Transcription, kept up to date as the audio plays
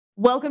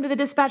Welcome to the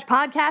Dispatch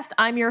Podcast.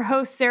 I'm your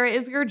host, Sarah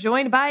Isger,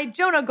 joined by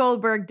Jonah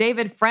Goldberg,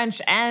 David French,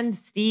 and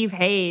Steve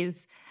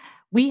Hayes.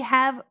 We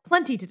have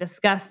plenty to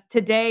discuss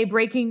today.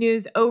 Breaking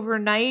news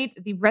overnight,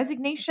 the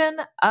resignation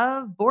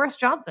of Boris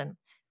Johnson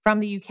from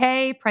the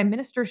UK prime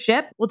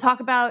ministership. We'll talk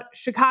about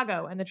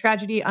Chicago and the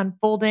tragedy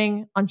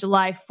unfolding on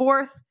July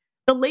 4th,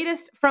 the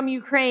latest from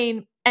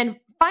Ukraine, and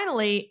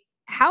finally,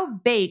 how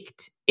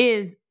baked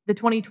is the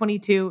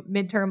 2022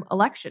 midterm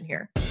election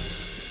here?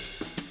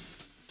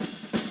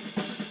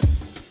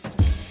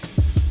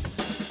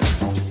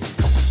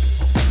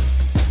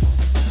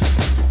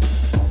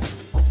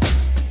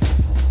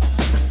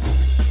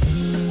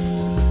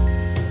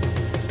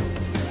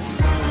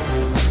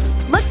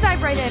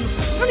 Right in.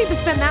 We don't need to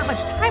spend that much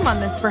time on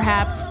this,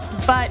 perhaps,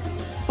 but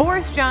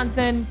Boris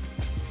Johnson,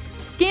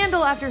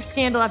 scandal after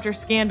scandal after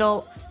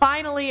scandal,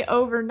 finally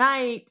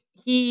overnight,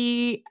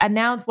 he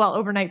announced, well,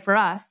 overnight for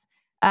us,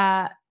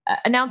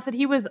 announced that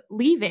he was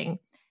leaving.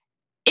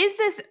 Is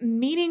this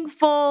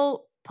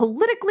meaningful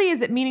politically?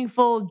 Is it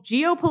meaningful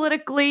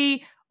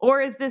geopolitically?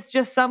 Or is this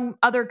just some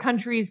other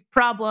country's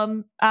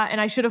problem?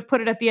 And I should have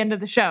put it at the end of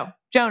the show.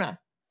 Jonah.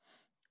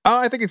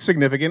 I think it's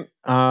significant.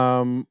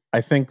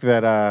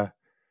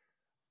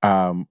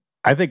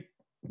 I think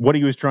what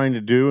he was trying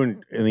to do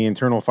in the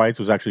internal fights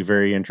was actually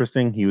very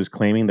interesting. He was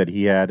claiming that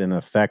he had, in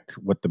effect,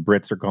 what the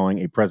Brits are calling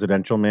a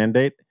presidential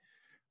mandate.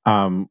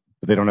 But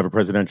they don't have a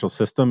presidential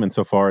system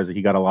insofar as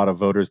he got a lot of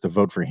voters to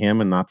vote for him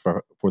and not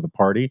for the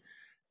party.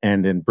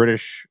 And in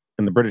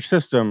the British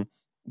system,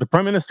 the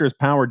prime minister's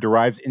power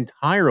derives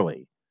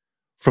entirely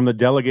from the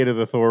delegated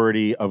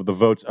authority of the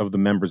votes of the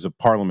members of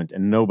parliament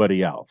and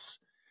nobody else.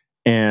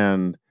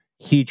 And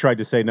he tried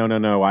to say,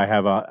 no, I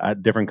have a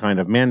different kind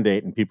of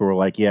mandate. And people were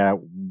like, yeah,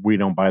 we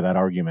don't buy that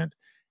argument.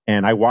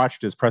 And I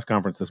watched his press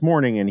conference this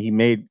morning and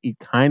he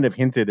kind of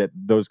hinted at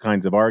those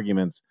kinds of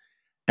arguments.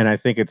 And I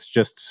think it's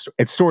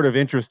sort of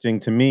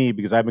interesting to me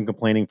because I've been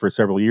complaining for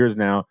several years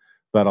now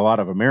that a lot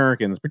of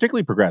Americans,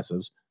 particularly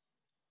progressives,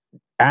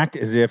 act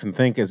as if and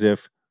think as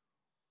if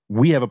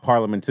we have a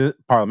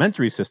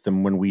parliamentary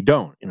system when we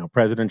don't.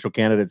 Presidential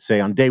candidates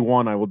say on day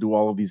one, I will do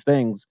all of these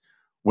things,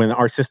 when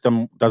our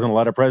system doesn't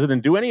let a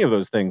president do any of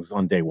those things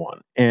on day one.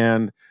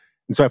 And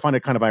so I find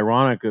it kind of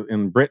ironic that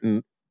in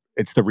Britain,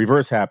 it's the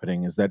reverse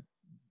happening, is that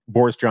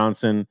Boris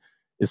Johnson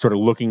is sort of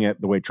looking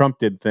at the way Trump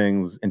did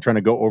things and trying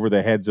to go over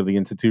the heads of the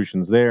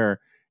institutions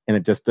there. And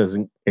it just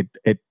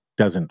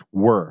doesn't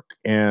work.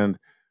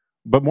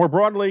 But more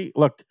broadly,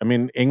 look,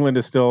 England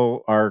is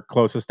still our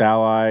closest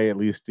ally, at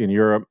least in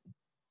Europe,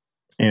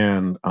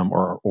 and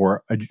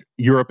or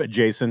Europe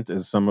adjacent,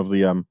 as some of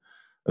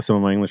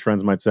my English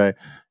friends might say.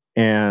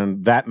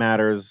 And that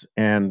matters.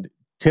 And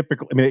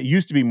typically, it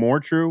used to be more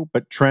true,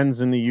 but trends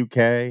in the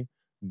UK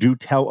do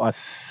tell us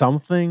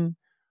something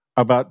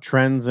about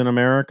trends in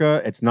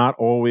America. It's not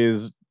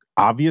always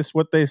obvious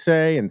what they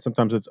say, and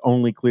sometimes it's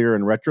only clear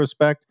in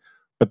retrospect.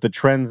 But the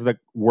trends that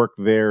work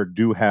there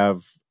do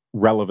have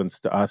relevance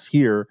to us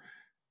here.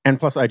 And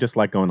plus, I just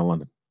like going to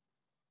London.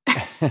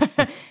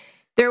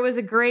 There was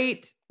a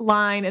great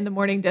line in the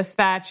Morning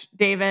Dispatch,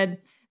 David.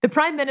 The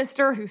prime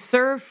minister who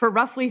served for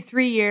roughly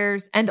 3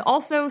 years and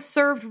also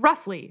served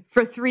roughly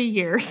for 3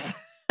 years.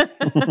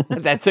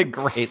 That's a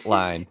great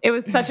line. It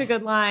was such a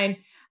good line.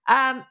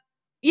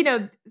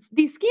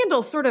 These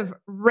scandals sort of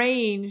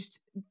ranged.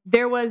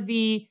 There was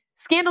the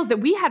scandals that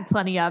we had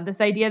plenty of, this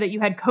idea that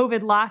you had COVID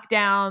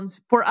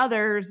lockdowns for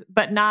others,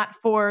 but not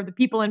for the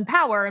people in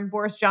power, and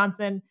Boris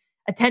Johnson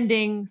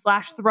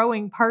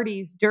attending/throwing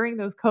parties during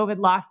those COVID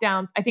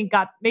lockdowns, I think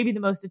got maybe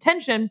the most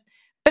attention.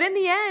 But in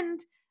the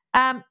end,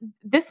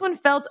 this one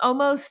felt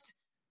almost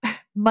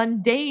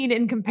mundane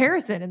in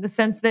comparison, in the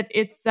sense that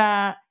it's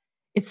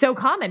so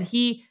common.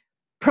 He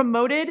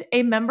promoted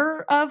a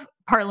member of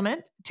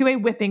parliament to a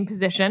whipping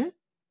position,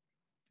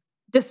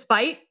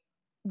 despite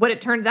what it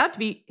turns out to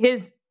be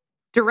his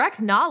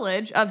direct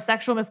knowledge of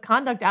sexual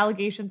misconduct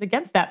allegations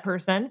against that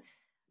person,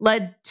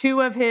 led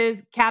 2 of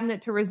his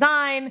cabinet to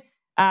resign.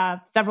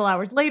 Several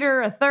hours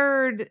later, a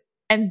third,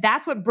 and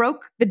that's what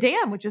broke the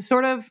dam, which is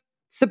sort of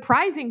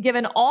surprising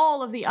given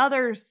all of the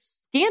other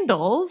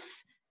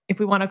scandals, if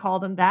we want to call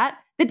them that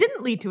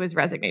didn't lead to his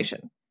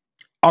resignation.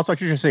 Also, I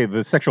should just say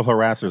the sexual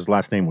harasser's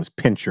last name was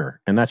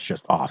Pincher, and that's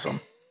just awesome.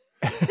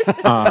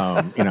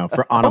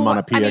 For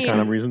onomatopoeia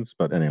kind of reasons.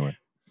 But anyway.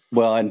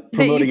 Well, and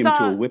promoting him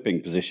to a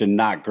whipping position,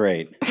 not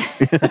great.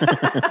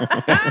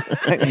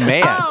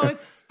 Man. Oh,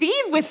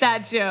 Steve with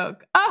that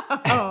joke.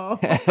 Oh.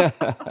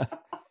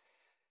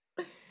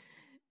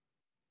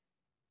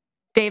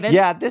 David?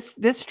 Yeah, this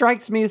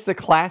strikes me as the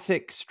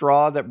classic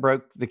straw that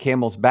broke the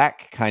camel's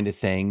back kind of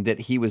thing, that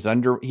he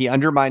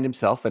undermined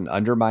himself and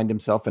undermined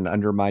himself and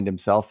undermined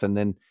himself. And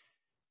then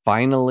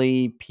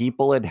finally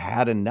people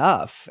had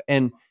enough.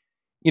 And,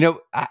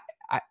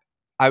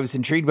 I was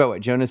intrigued by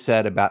what Jonah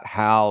said about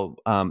how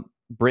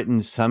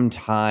Britain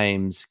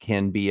sometimes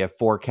can be a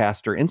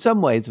forecaster in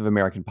some ways of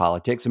American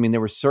politics. There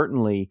was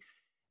certainly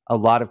a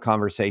lot of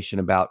conversation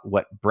about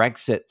what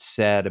Brexit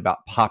said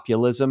about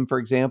populism, for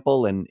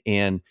example,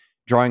 and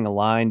drawing a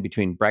line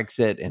between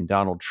Brexit and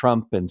Donald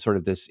Trump and sort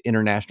of this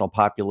international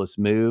populist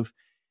move.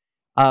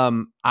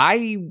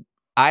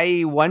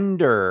 I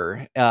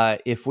wonder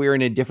if we're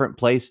in a different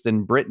place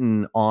than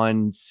Britain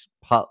on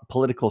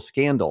political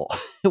scandal,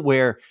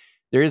 where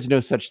there is no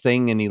such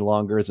thing any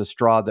longer as a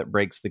straw that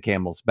breaks the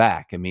camel's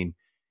back. I mean,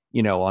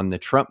 on the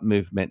Trump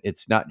movement,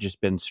 it's not just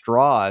been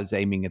straws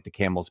aiming at the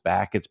camel's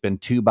back. It's been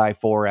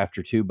 2x4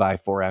 after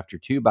 2x4 after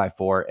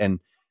 2x4, and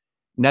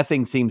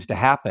nothing seems to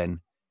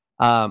happen.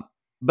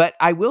 But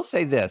I will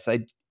say this.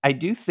 I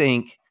do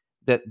think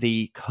that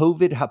the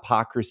COVID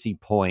hypocrisy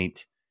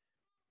point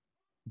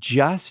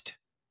just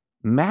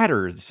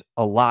matters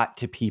a lot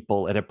to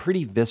people at a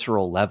pretty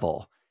visceral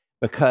level,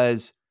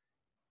 because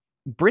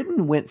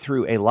Britain went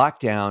through a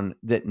lockdown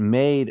that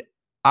made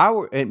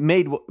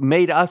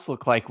us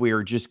look like we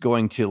were just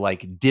going to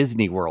like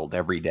Disney World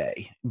every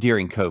day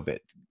during COVID.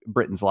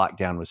 Britain's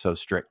lockdown was so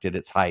strict at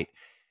its height.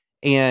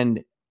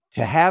 And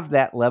to have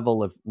that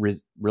level of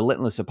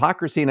relentless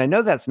hypocrisy, and I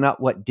know that's not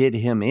what did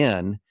him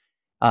in.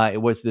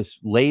 It was this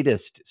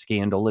latest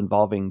scandal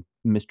involving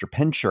Mr.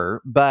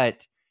 Pincher,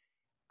 but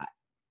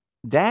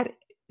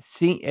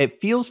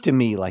it feels to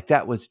me like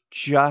that was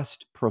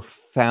just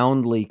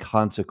profoundly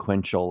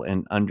consequential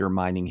in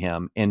undermining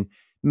him and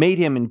made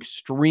him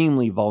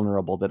extremely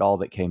vulnerable to all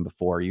that came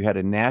before. You had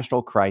a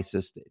national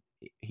crisis that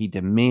he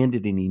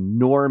demanded an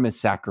enormous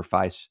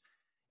sacrifice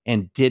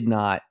and did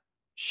not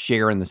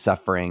share in the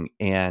suffering.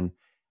 And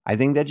I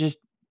think that just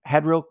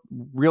had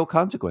real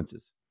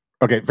consequences.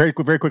 Okay, very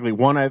quickly.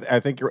 One, I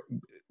think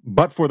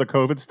but for the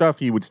COVID stuff,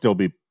 he would still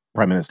be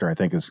prime minister. I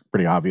think is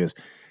pretty obvious.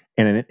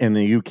 And in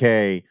the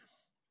UK,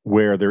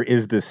 where there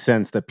is this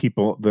sense that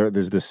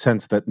there's this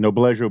sense that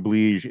noblesse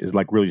oblige is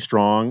like really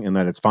strong, and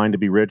that it's fine to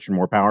be rich and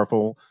more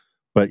powerful,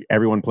 but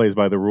everyone plays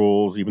by the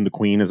rules. Even the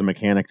Queen as a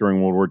mechanic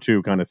during World War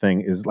II kind of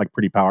thing is like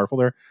pretty powerful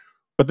there.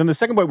 But then the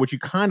second point, which you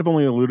kind of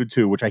only alluded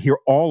to, which I hear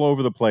all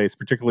over the place,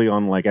 particularly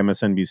on like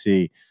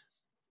MSNBC,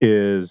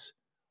 is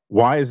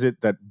why is it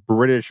that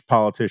British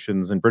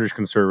politicians and British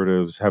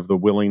conservatives have the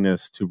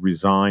willingness to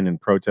resign and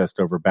protest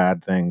over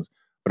bad things,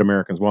 but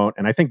Americans won't?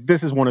 And I think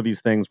this is one of these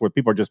things where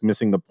people are just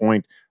missing the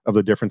point of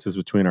the differences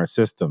between our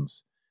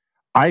systems.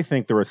 I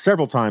think there were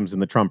several times in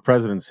the Trump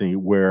presidency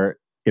where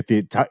if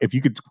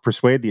you could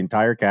persuade the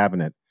entire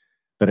cabinet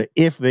that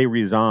if they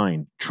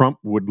resigned, Trump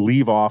would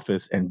leave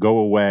office and go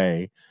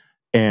away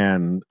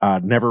and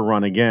never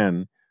run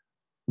again,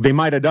 they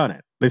might have done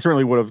it. They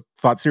certainly would have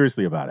thought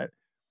seriously about it.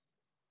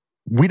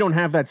 We don't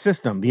have that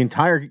system. The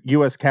entire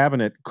U.S.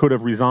 cabinet could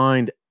have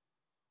resigned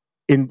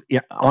en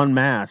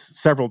masse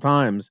several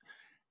times,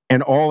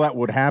 and all that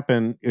would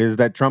happen is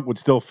that Trump would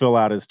still fill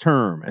out his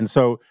term. And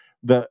so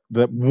the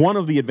one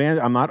of the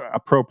advantages, I'm not a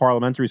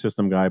pro-parliamentary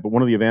system guy, but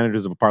one of the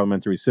advantages of a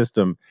parliamentary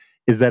system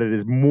is that it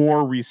is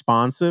more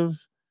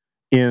responsive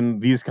in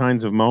these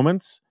kinds of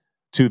moments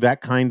to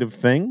that kind of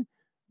thing.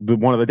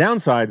 One of the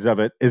downsides of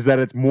it is that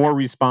it's more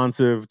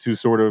responsive to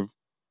sort of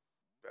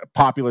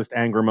populist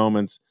anger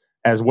moments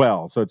as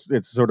well. So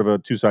it's sort of a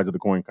two sides of the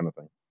coin kind of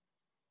thing.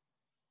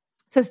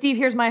 So Steve,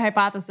 here's my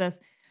hypothesis,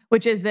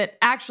 which is that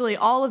actually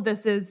all of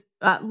this is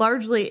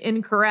largely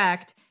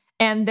incorrect,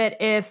 and that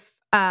if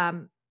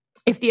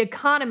the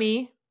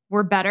economy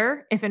were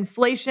better, if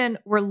inflation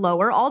were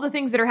lower, all the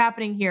things that are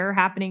happening here are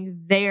happening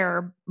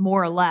there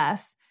more or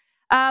less,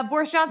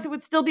 Boris Johnson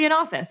would still be in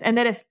office. And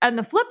that if, on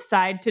the flip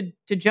side,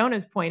 to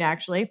Jonah's point,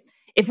 actually,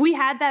 if we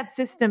had that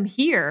system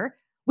here,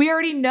 we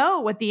already know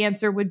what the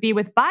answer would be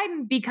with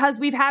Biden, because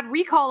we've had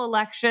recall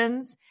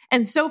elections.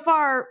 And so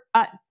far,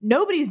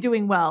 nobody's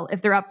doing well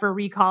if they're up for a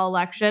recall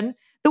election.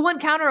 The one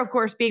counter, of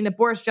course, being that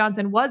Boris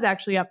Johnson was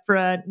actually up for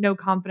a no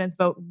confidence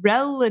vote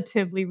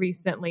relatively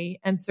recently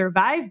and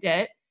survived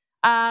it.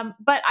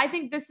 But I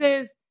think this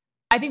is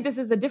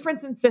a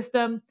difference in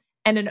system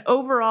and an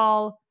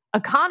overall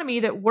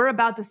economy that we're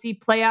about to see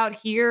play out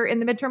here in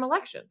the midterm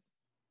elections.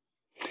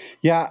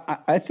 Yeah,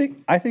 I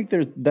think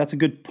that's a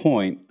good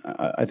point.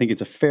 I think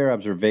it's a fair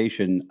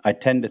observation. I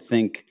tend to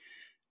think,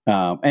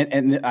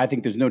 and I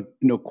think there's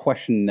no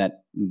question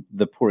that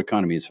the poor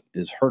economy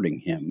is hurting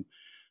him.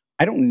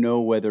 I don't know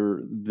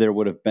whether there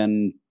would have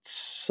been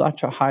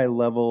such a high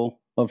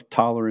level of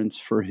tolerance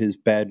for his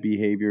bad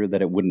behavior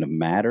that it wouldn't have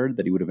mattered,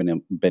 that he would have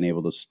been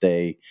able to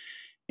stay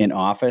in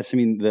office. I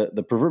mean,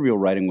 the proverbial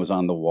writing was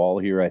on the wall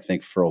here, I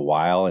think, for a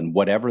while, and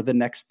whatever the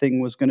next thing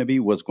was going to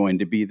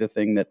be the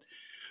thing that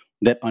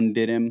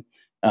undid him.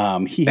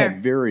 He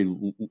had very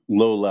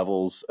low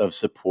levels of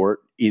support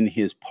in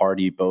his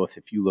party, both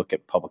if you look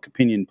at public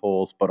opinion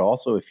polls, but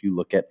also if you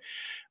look at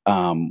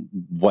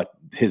what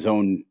his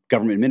own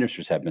government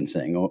ministers have been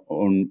saying,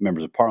 own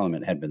members of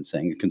parliament had been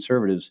saying.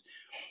 Conservatives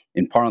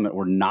in parliament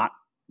were not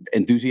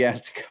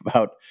enthusiastic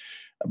about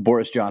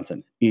Boris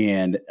Johnson.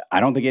 And I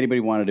don't think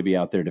anybody wanted to be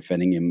out there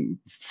defending him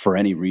for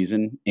any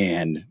reason.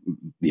 And,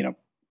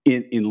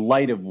 in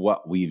light of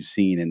what we've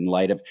seen,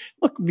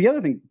 look, the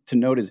other thing to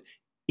note is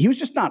he was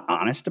just not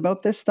honest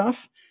about this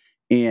stuff.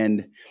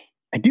 And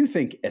I do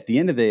think at the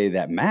end of the day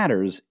that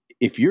matters.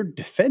 if you're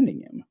defending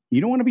him,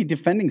 you don't want to be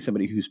defending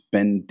somebody who's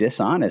been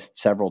dishonest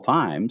several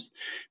times,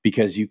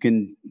 because you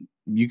can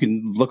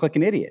look like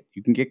an idiot.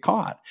 You can get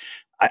caught.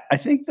 I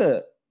think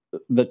the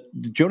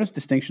Jonas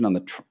distinction on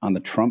the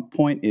Trump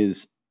point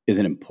is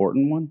an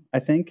important one, I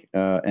think,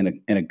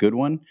 and a good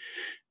one.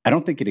 I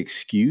don't think it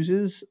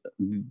excuses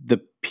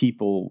the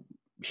people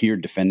here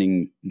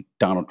defending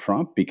Donald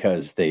Trump,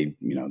 because they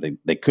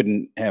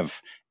couldn't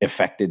have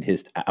effected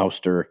his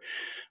ouster,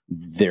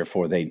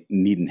 therefore they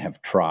needn't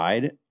have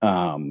tried.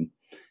 And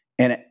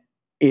it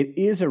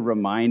is a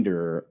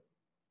reminder,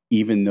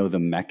 even though the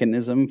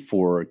mechanism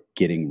for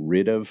getting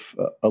rid of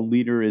a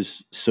leader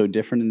is so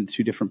different in the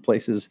two different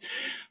places,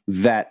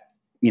 that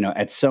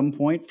at some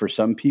point, for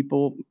some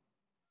people,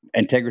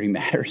 integrity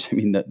matters. I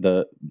mean,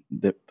 a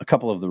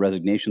couple of the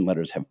resignation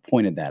letters have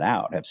pointed that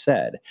out, have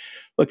said,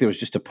 look, there was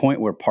just a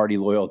point where party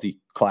loyalty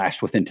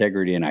clashed with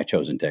integrity, and I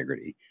chose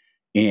integrity.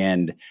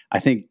 And I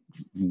think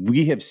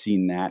we have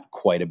seen that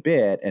quite a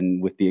bit.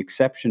 And with the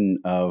exception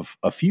of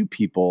a few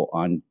people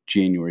on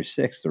January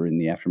 6th, or in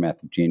the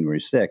aftermath of January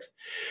 6th,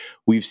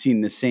 we've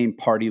seen the same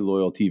party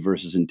loyalty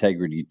versus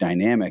integrity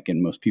dynamic,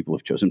 and most people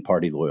have chosen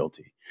party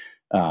loyalty.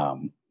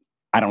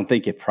 I don't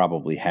think it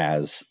probably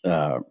has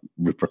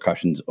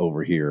repercussions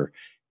over here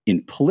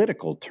in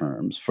political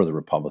terms for the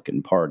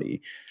Republican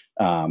Party.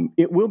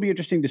 It will be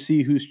interesting to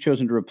see who's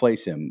chosen to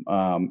replace him.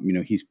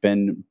 He's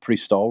been a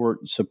pretty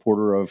stalwart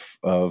supporter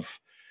of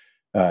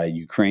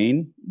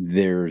Ukraine.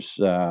 There's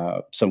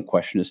some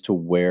question as to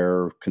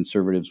where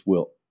conservatives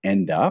will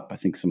end up. I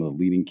think some of the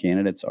leading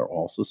candidates are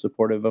also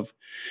supportive of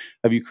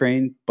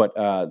Ukraine, but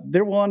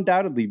there will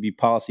undoubtedly be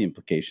policy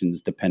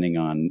implications depending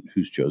on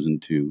who's chosen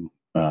to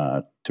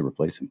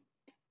replace him.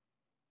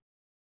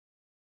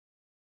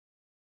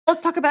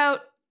 Let's talk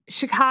about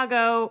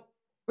Chicago.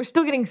 We're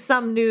still getting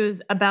some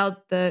news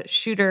about the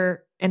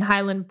shooter in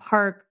Highland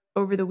Park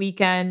over the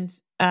weekend.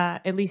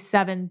 At least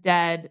 7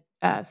 dead,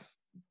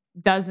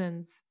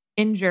 dozens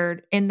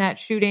injured in that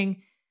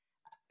shooting.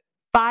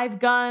 5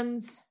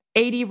 guns,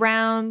 80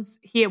 rounds.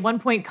 He at one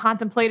point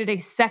contemplated a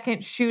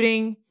second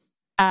shooting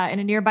in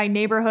a nearby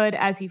neighborhood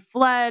as he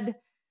fled.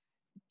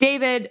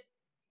 David,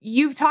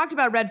 you've talked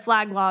about red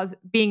flag laws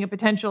being a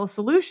potential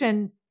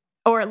solution,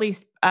 or at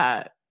least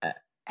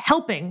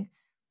helping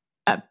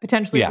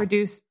potentially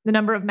reduce the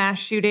number of mass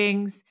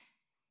shootings.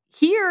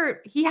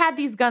 Here, he had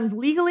these guns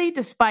legally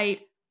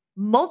despite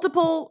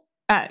multiple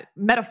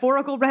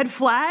metaphorical red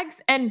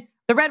flags, and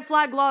the red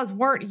flag laws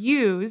weren't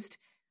used.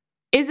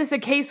 Is this a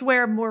case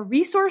where more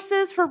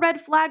resources for red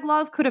flag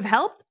laws could have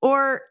helped?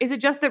 Or is it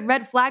just that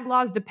red flag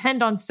laws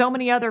depend on so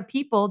many other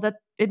people that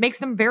it makes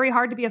them very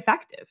hard to be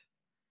effective?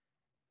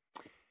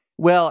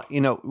 Well,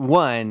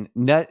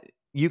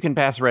 you can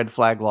pass a red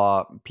flag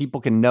law,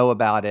 people can know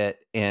about it,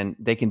 and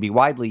they can be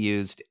widely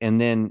used. And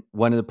then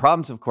one of the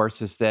problems, of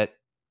course, is that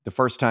the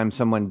first time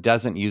someone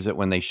doesn't use it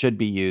when they should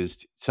be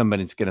used,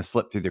 somebody's going to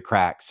slip through the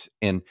cracks.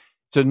 And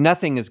so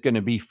nothing is going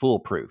to be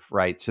foolproof,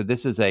 right? So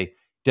this is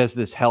does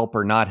this help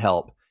or not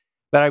help?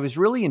 But I was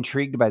really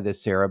intrigued by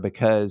this, Sarah,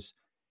 because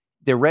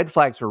the red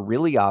flags were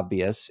really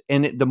obvious.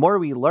 And the more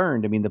we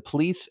learned, the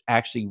police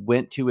actually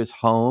went to his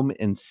home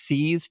and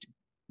seized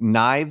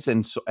knives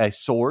and a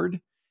sword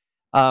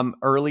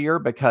earlier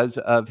because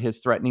of his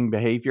threatening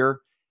behavior.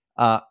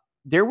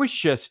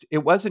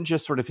 It wasn't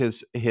just sort of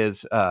his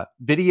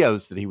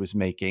videos that he was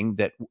making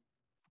that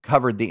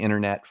covered the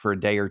internet for a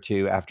day or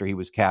two after he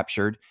was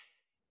captured.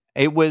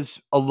 There were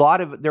a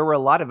lot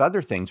of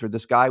other things where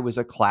this guy was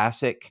a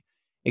classic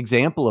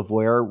example of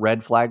where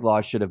red flag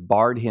laws should have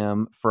barred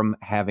him from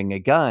having a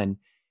gun.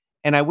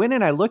 And I went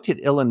and I looked at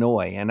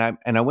Illinois, and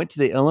I went to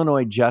the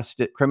Illinois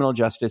Criminal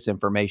Justice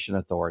Information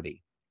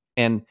Authority.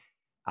 And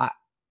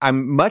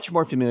I'm much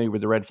more familiar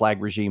with the red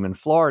flag regime in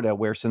Florida,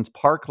 where since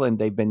Parkland,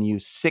 they've been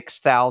used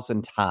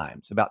 6,000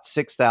 times, about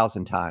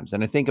 6,000 times.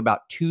 And I think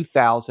about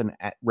 2,000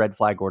 red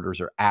flag orders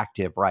are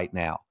active right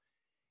now.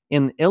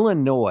 In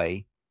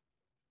Illinois,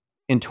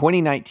 in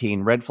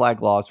 2019, red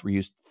flag laws were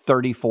used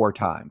 34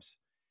 times.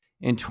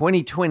 In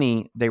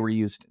 2020, they were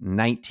used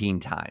 19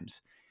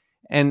 times.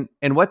 And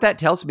what that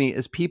tells me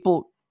is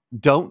people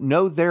don't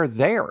know they're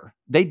there.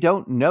 They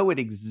don't know it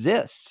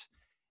exists.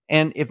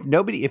 And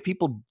if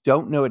people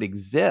don't know it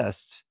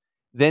exists,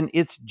 then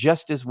it's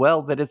just as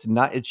well that it's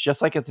not. It's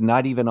just like it's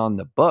not even on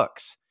the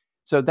books.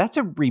 So that's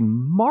a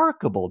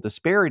remarkable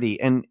disparity.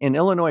 And in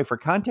Illinois, for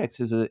context,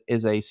 is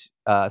a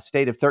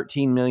state of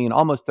 13 million,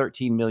 almost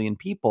 13 million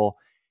people.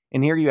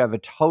 And here you have a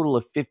total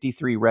of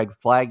 53 red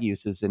flag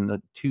uses in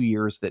the 2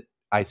 years that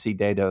I see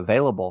data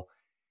available.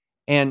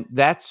 And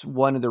that's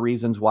one of the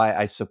reasons why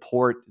I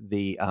support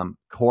the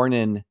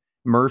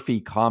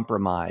Cornyn-Murphy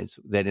compromise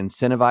that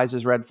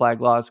incentivizes red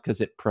flag laws,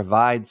 because it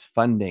provides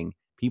funding.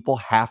 People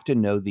have to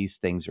know these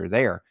things are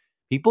there.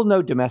 People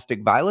know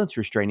domestic violence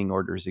restraining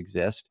orders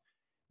exist,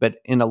 but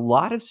in a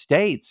lot of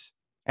states,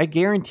 I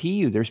guarantee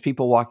you there's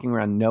people walking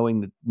around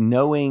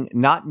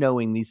not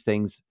knowing these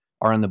things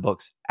are on the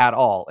books at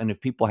all. And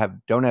if people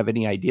don't have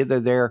any idea they're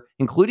there,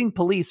 including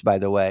police, by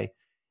the way,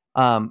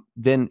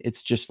 then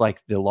it's just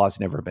like the law's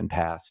never been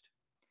passed.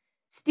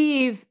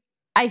 Steve,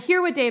 I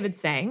hear what David's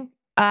saying.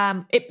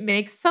 It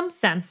makes some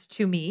sense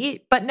to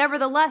me, but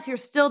nevertheless, you're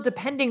still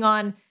depending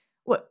on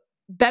what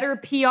better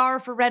PR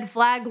for red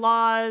flag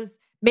laws,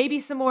 maybe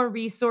some more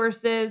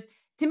resources.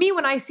 To me,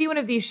 when I see one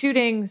of these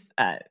shootings,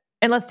 and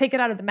let's take it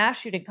out of the mass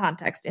shooting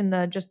context, in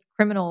the just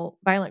criminal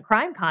violent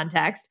crime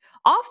context,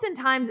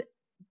 oftentimes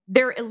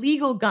they're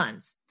illegal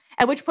guns.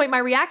 At which point my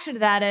reaction to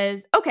that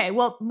is, okay,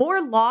 well,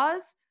 more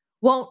laws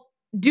won't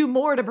do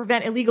more to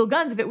prevent illegal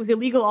guns. If it was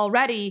illegal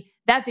already,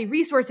 that's a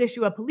resource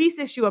issue, a police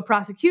issue, a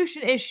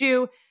prosecution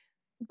issue.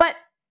 But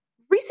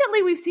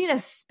recently we've seen a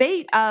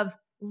spate of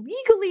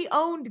legally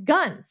owned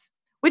guns,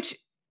 which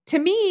to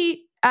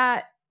me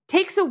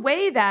takes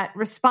away that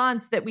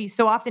response that we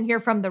so often hear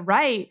from the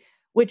right,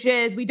 which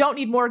is we don't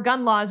need more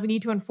gun laws. We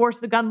need to enforce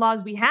the gun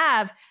laws we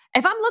have.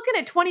 If I'm looking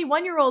at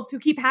 21-year-olds who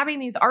keep having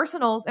these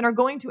arsenals and are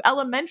going to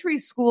elementary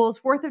schools,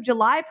 4th of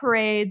July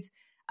parades,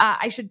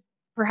 I should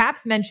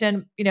perhaps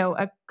mention,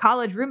 a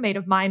college roommate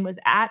of mine was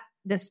at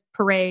this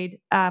parade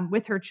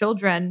with her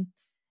children,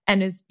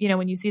 and is,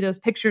 when you see those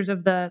pictures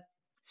of the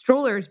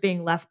strollers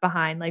being left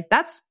behind, like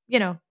that's,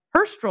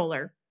 her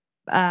stroller.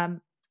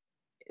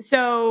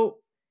 So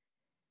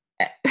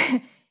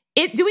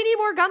do we need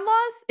more gun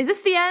laws? Is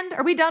this the end?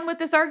 Are we done with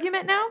this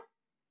argument now?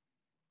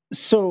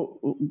 So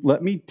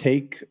let me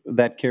take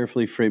that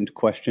carefully framed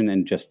question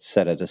and just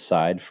set it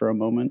aside for a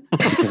moment,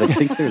 because I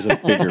think there's a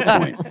bigger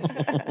point.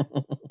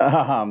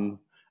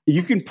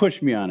 You can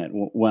push me on it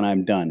when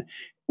I'm done.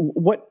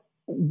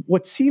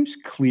 What seems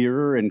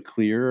clearer and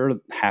clearer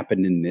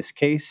happened in this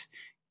case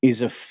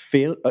is a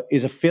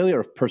failure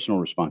of personal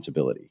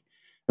responsibility.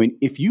 I mean,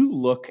 if you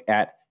look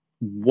at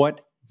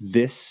what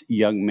this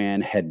young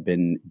man had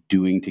been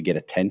doing to get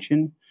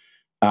attention,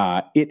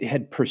 it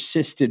had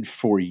persisted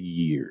for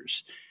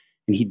years,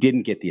 and he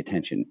didn't get the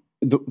attention.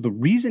 The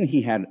reason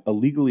he had a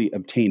legally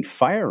obtained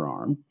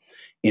firearm,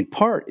 in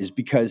part, is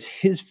because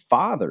his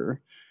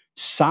father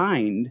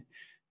signed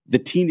the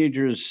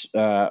teenager's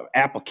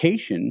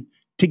application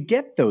to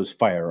get those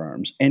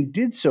firearms, and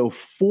did so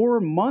 4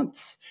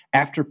 months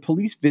after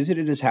police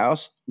visited his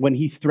house when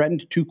he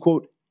threatened to,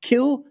 quote,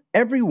 kill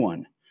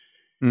everyone.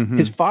 Mm-hmm.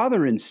 His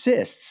father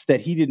insists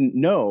that he didn't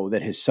know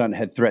that his son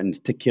had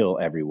threatened to kill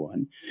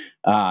everyone.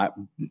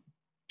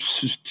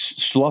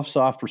 Sloughs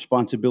off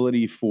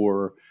responsibility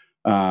for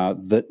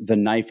the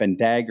knife and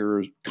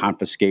dagger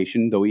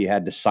confiscation, though he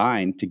had to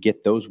sign to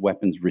get those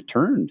weapons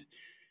returned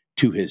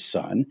to his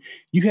son.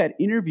 You had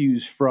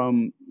interviews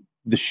from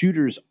the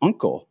shooter's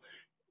uncle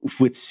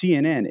with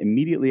CNN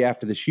immediately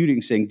after the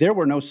shooting saying there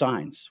were no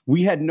signs.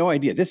 We had no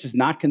idea. This is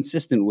not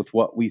consistent with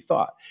what we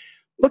thought.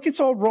 Look, it's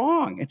all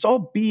wrong. It's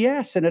all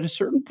BS. And at a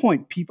certain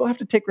point, people have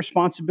to take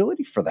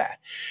responsibility for that.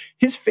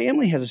 His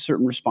family has a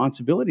certain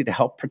responsibility to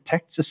help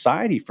protect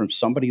society from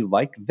somebody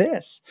like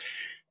this.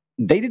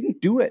 They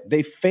didn't do it.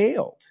 They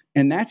failed.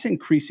 And that's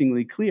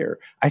increasingly clear.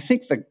 I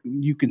think that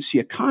you can see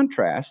a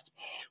contrast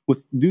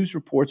with news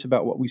reports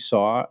about what we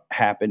saw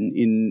happen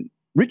in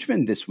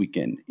Richmond this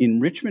weekend. In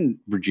Richmond,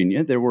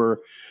 Virginia, there were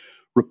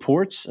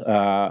reports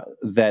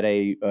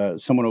that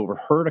someone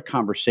overheard a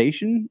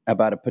conversation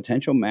about a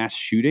potential mass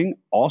shooting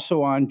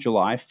also on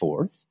July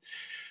 4th.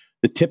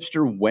 The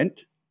tipster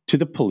went to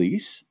the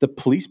police. The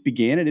police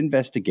began an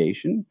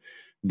investigation.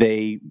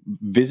 They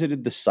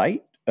visited the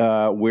site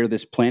where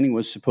this planning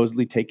was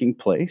supposedly taking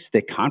place.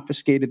 They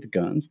confiscated the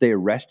guns. They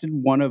arrested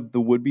one of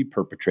the would-be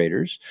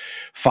perpetrators,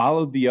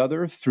 followed the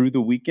other through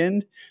the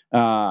weekend,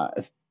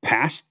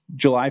 past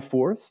July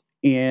 4th,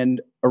 and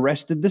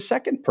arrested the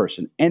second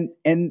person. And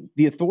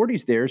the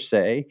authorities there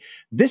say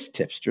this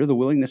tipster, the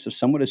willingness of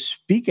someone to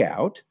speak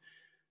out,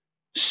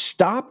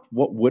 stopped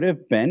what would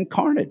have been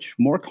carnage,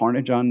 more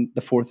carnage on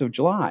the 4th of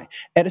July.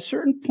 At a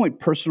certain point,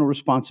 personal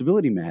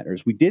responsibility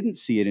matters. We didn't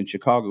see it in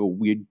Chicago.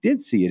 We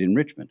did see it in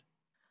Richmond.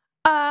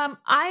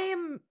 I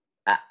am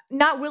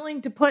not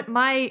willing to put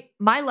my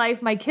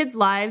life, my kids'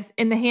 lives,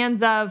 in the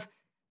hands of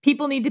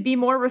people. Need to be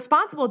more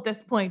responsible at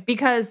this point,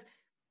 because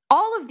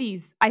all of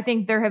these, I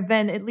think there have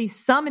been at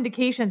least some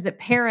indications that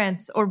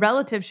parents or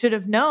relatives should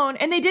have known,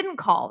 and they didn't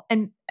call.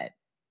 And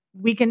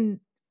we can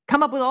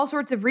come up with all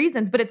sorts of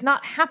reasons, but it's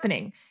not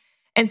happening.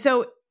 And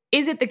so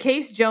is it the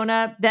case,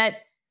 Jonah, that,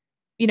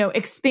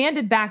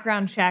 expanded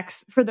background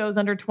checks for those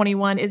under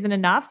 21 isn't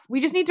enough? We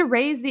just need to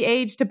raise the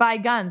age to buy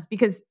guns,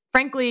 because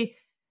frankly,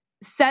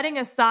 setting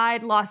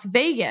aside Las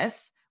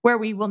Vegas, where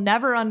we will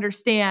never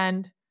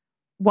understand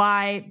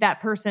why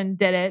that person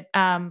did it,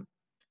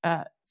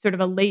 sort of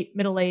a late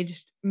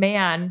middle-aged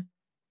man,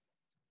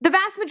 the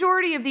vast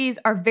majority of these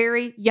are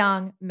very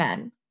young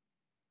men.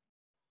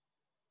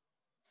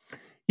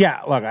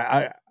 Yeah, look,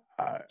 I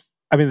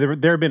mean,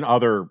 there have been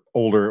other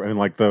older,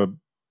 like the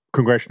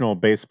congressional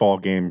baseball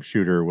game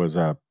shooter was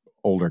a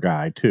older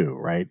guy too,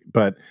 right?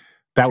 But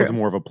that was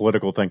more of a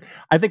political thing.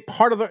 I think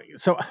part of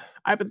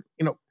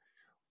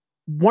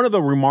one of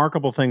the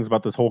remarkable things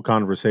about this whole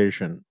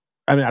conversation,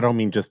 I mean, I don't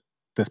mean just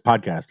this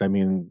podcast, I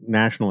mean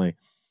nationally,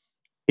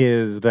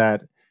 is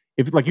that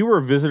if you were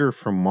a visitor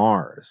from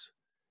Mars,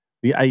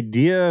 the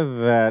idea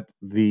that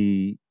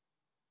the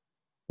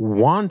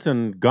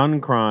wanton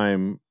gun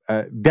crime,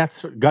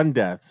 gun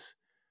deaths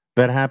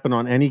that happen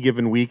on any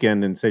given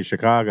weekend in, say,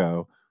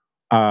 Chicago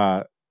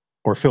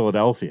or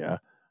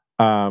Philadelphia,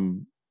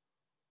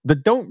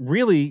 that don't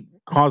really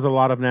cause a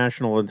lot of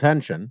national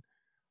attention.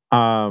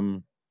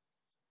 And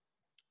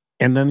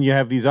then you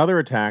have these other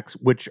attacks,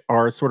 which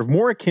are sort of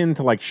more akin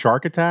to like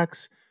shark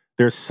attacks.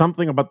 There's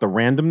something about the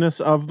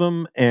randomness of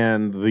them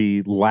and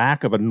the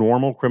lack of a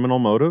normal criminal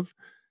motive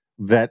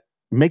that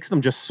makes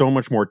them just so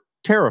much more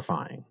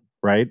terrifying,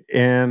 right?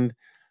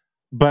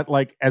 But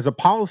like as a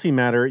policy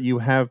matter, you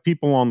have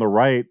people on the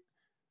right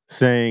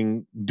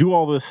saying, do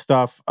all this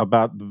stuff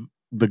about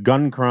the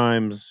gun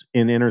crimes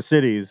in inner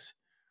cities,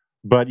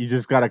 but you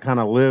just got to kind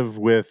of live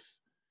with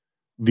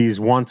these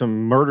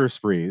wanton murder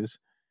sprees.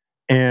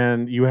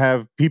 And you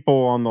have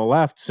people on the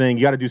left saying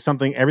you got to do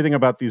something, everything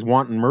about these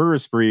wanton murder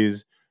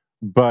sprees,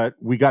 but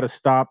we got to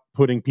stop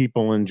putting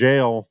people in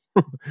jail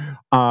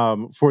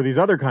for these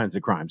other kinds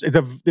of crimes.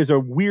 There's a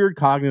weird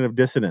cognitive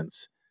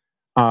dissonance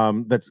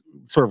that's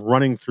sort of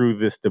running through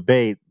this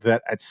debate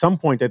that at some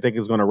point I think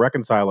is going to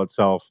reconcile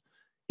itself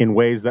in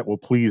ways that will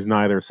please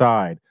neither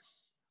side.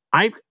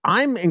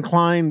 I'm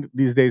inclined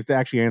these days to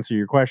actually answer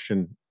your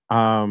question.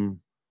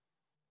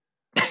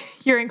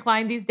 You're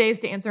inclined these days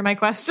to answer my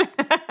question?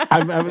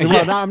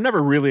 I'm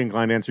never really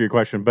inclined to answer your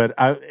question, but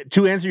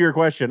to answer your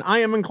question, I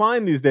am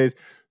inclined these days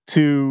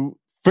to,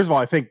 first of all,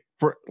 I think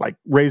for like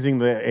raising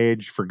the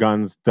age for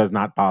guns does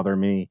not bother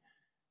me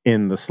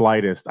in the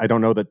slightest. I don't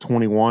know that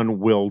 21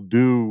 will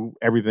do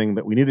everything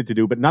that we needed to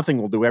do, but nothing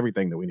will do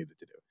everything that we needed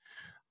to do.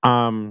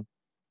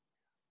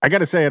 I got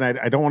to say, and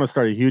I don't want to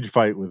start a huge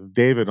fight with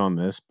David on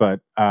this, but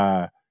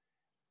I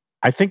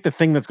think the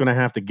thing that's going to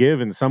have to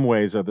give in some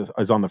ways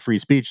is on the free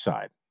speech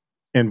side.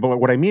 But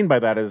what I mean by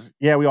that is,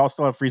 yeah, we all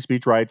still have free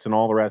speech rights and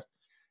all the rest.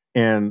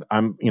 And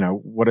I'm,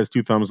 what has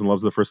two thumbs and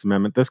loves the First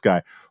Amendment? This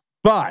guy.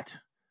 But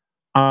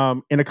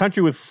in a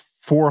country with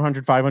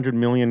 400, 500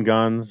 million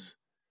guns,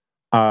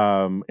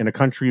 in a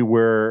country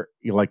where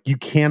you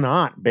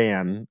cannot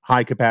ban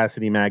high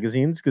capacity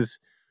magazines because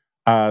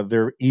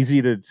they're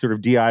easy to sort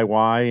of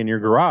DIY in your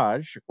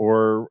garage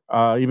or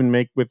even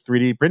make with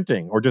 3D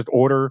printing or just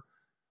order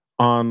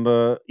on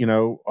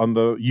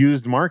the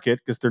used market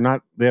because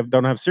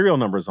don't have serial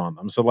numbers on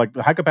them. So like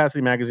the high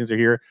capacity magazines are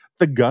here,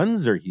 the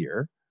guns are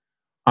here.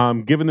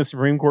 Given the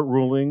Supreme Court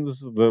rulings,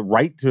 the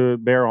right to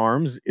bear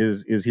arms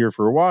is here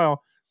for a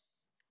while.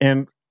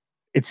 And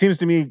it seems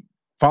to me,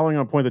 following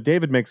on a point that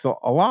David makes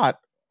a lot,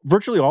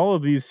 virtually all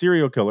of these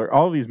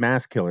all of these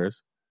mass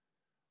killers,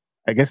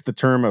 I guess the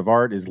term of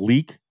art is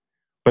leak,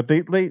 but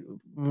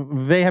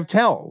they have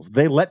tells.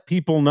 They let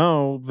people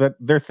know that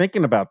they're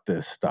thinking about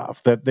this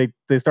stuff, that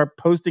they start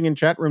posting in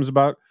chat rooms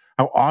about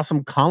how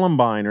awesome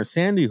Columbine or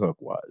Sandy Hook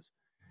was.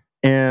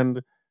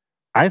 And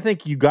I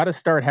think you got to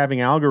start having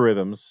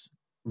algorithms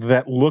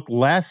that look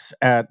less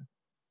at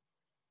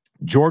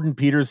Jordan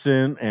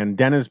Peterson and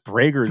Dennis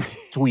Prager's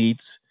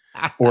tweets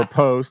or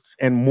posts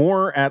and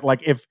more at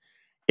like if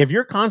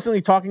you're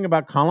constantly talking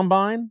about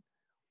Columbine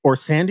or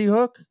Sandy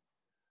Hook,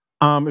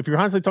 if you're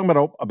constantly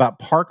talking about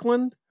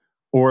Parkland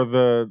or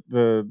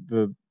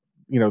the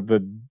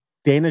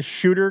Danish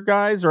shooter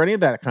guys or any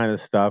of that kind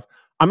of stuff,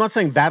 I'm not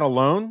saying that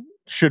alone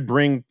should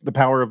bring the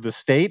power of the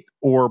state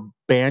or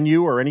ban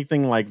you or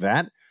anything like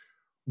that.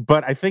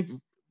 But I think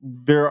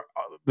the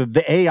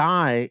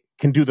AI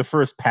can do the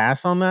first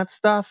pass on that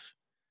stuff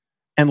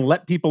and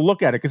let people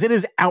look at it because it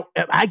is out.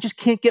 I just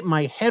can't get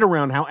my head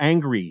around how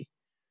angry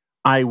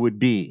I would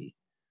be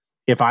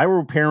if I were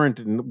a parent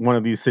in one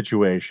of these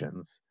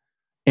situations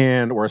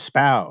or a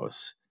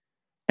spouse.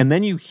 And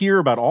then you hear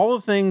about all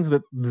the things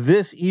that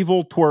this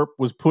evil twerp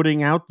was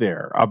putting out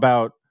there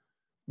about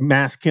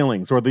mass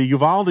killings or the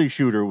Uvalde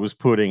shooter was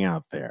putting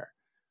out there.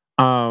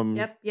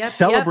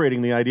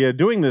 Celebrating the idea of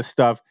doing this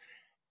stuff.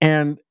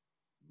 And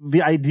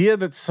the idea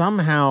that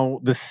somehow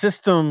the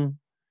system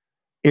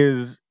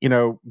is,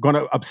 going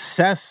to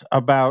obsess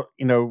about,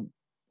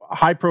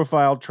 high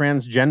profile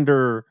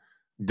transgender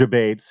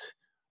debates,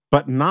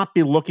 but not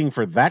be looking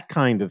for that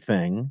kind of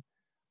thing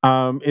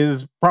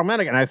is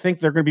problematic. And I think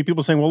there are going to be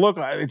people saying, well, look,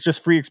 it's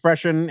just free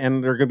expression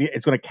and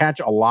it's going to catch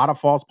a lot of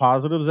false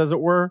positives, as it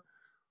were.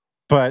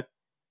 But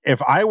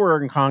if I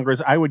were in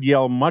Congress, I would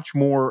yell much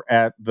more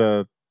at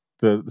the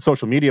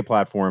social media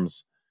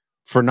platforms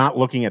for not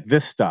looking at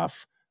this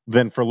stuff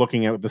than for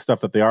looking at the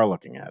stuff that they are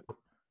looking at.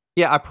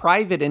 Yeah, a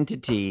private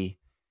entity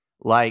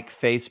like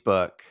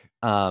Facebook,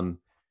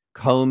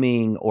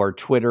 combing or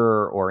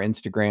Twitter or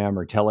Instagram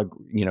or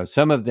Telegram,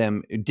 some of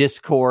them,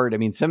 Discord. I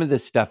mean, some of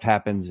this stuff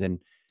happens in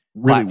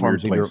really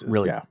platforms weird places.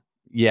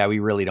 We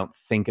really don't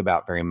think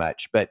about very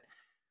much. But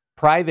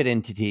private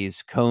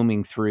entities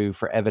combing through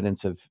for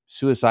evidence of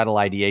suicidal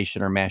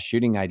ideation or mass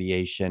shooting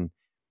ideation,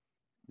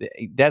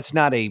 that's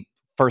not a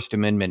First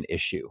Amendment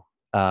issue.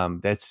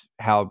 That's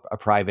how a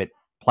private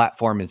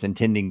platform is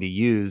intending to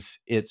use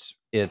it's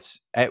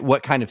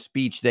what kind of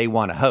speech they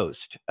want to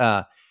host.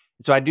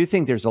 So I do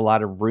think there's a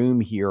lot of room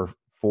here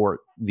for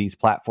these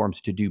platforms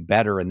to do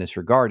better in this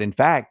regard. In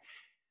fact,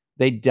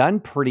 they'd done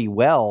pretty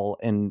well.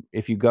 And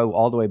if you go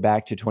all the way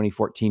back to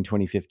 2014,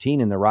 2015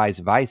 in the rise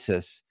of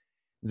ISIS,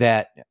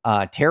 that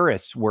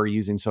terrorists were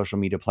using social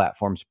media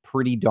platforms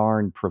pretty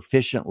darn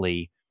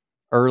proficiently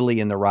early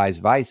in the rise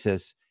of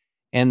ISIS.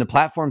 And the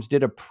platforms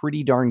did a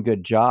pretty darn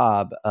good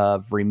job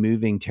of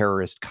removing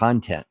terrorist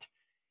content.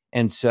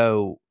 And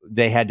so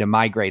they had to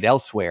migrate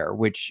elsewhere,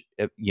 which,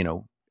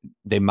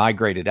 they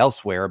migrated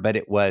elsewhere, but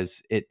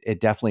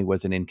it definitely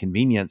was an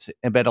inconvenience.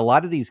 But a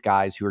lot of these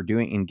guys who are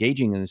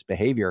engaging in this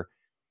behavior,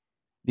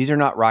 these are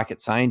not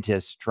rocket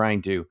scientists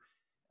trying to,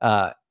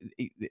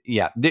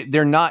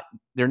 they're not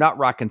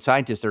rocket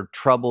scientists. They're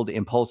troubled,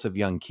 impulsive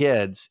young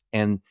kids.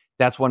 And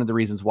that's one of the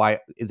reasons why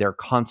they're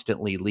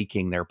constantly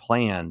leaking their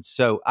plans.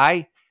 So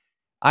I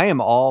am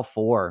all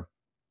for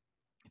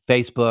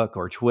Facebook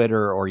or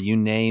Twitter or you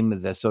name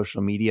the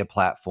social media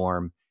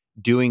platform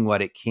doing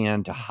what it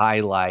can to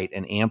highlight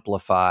and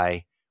amplify,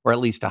 or at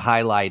least to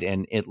highlight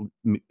and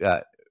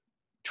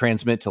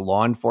transmit to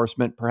law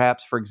enforcement,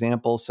 perhaps, for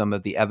example, some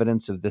of the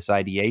evidence of this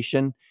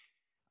ideation.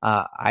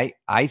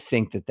 I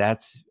think that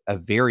that's a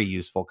very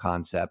useful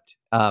concept.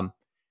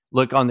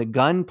 Look, on the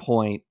gun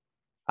point,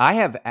 I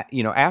have,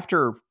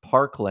 after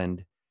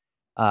Parkland,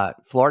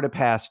 Florida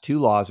passed 2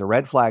 laws, a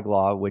red flag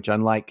law, which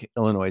unlike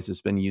Illinois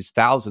has been used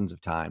thousands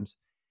of times,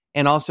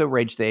 and also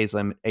raised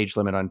the age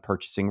limit on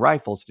purchasing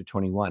rifles to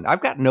 21.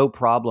 I've got no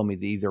problem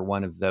with either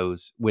one of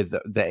those, with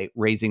the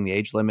raising the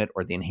age limit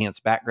or the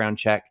enhanced background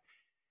check.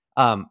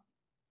 The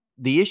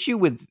issue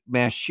with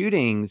mass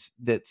shootings,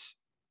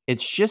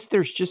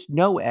 there's just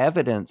no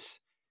evidence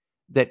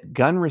that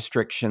gun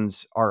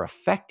restrictions are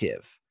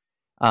effective.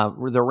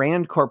 The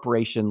Rand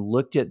Corporation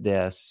looked at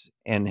this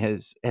and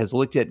has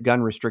looked at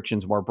gun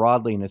restrictions more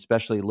broadly, and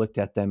especially looked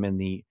at them in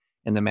the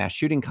mass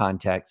shooting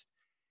context,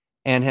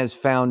 and has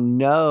found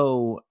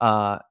no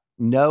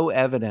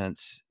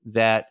evidence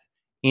that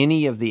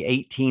any of the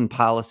 18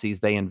 policies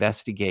they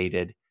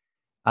investigated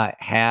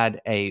had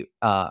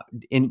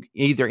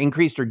either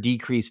increased or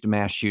decreased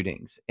mass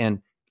shootings.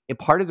 And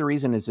part of the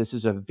reason is this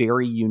is a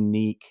very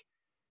unique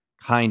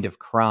kind of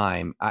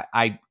crime.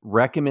 I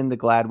recommend the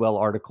Gladwell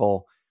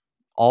article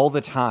all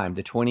the time,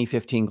 the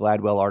 2015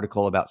 Gladwell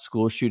article about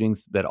school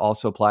shootings that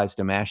also applies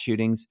to mass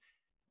shootings.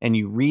 And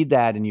you read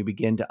that and you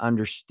begin to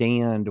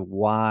understand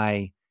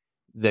why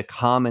the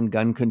common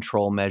gun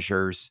control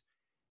measures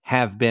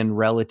have been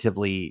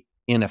relatively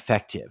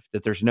ineffective,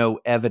 that there's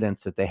no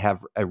evidence that they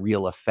have a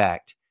real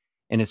effect.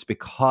 And it's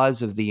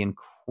because of the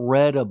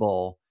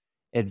incredible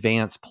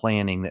advanced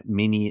planning that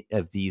many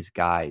of these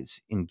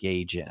guys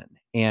engage in.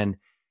 And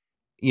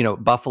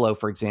Buffalo,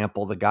 for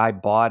example, the guy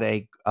bought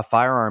a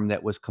firearm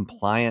that was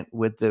compliant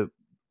with the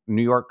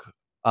New York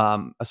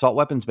assault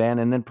weapons ban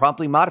and then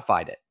promptly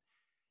modified it.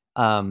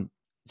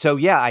 So,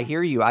 yeah, I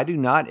hear you. I do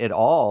not at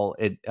all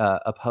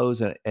oppose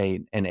an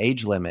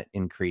age limit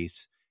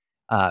increase.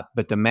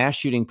 But the mass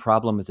shooting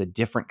problem is a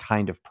different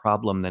kind of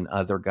problem than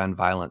other gun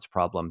violence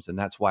problems. And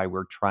that's why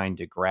we're trying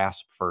to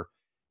grasp for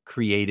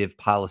creative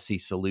policy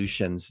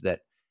solutions that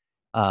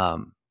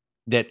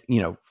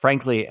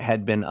frankly,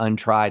 had been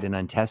untried and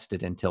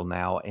untested until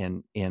now.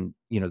 And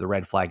the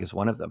red flag is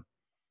one of them.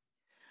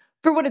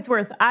 For what it's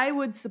worth, I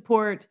would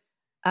support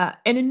an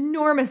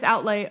enormous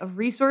outlay of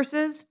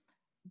resources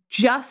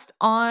just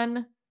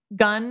on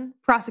gun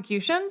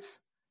prosecutions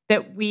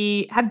that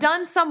we have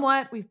done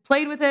somewhat. We've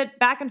played with it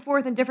back and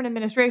forth in different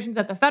administrations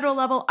at the federal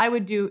level. I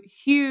would do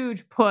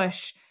huge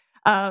push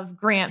of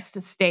grants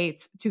to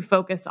states to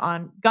focus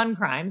on gun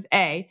crimes,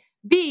 A.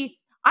 B,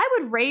 I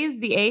would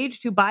raise the age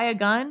to buy a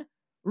gun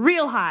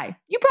real high.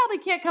 You probably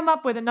can't come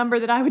up with a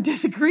number that I would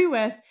disagree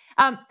with.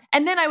 And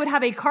then I would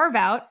have a carve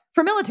out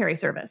for military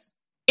service.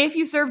 If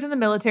you served in the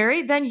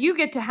military, then you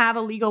get to have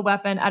a legal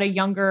weapon at a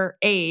younger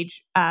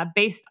age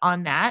based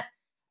on that,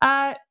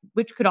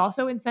 which could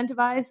also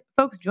incentivize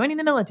folks joining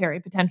the military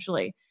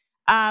potentially.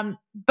 But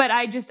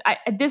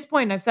at this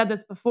point, I've said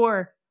this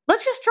before,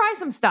 let's just try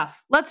some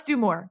stuff. Let's do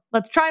more.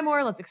 Let's try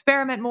more. Let's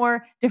experiment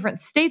more. Different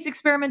states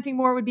experimenting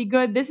more would be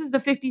good. This is the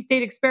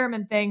 50-state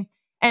experiment thing.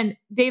 And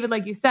David,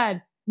 like you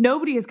said,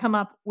 nobody has come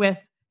up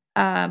with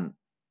the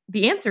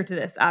answer to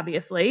this,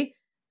 obviously.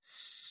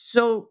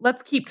 So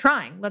let's keep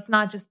trying. Let's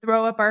not just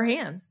throw up our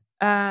hands.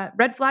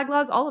 Red flag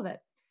laws, all of it.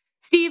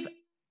 Steve,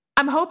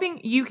 I'm hoping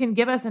you can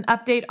give us an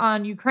update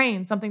on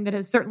Ukraine, something that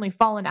has certainly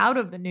fallen out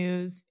of the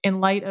news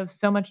in light of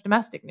so much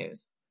domestic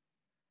news.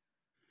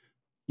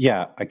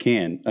 Yeah, I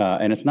can.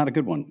 And it's not a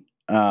good one.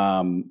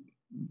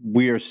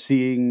 We are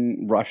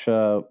seeing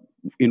Russia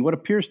in what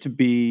appears to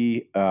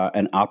be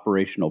an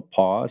operational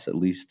pause, at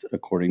least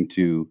according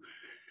to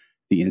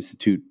the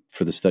Institute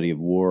for the Study of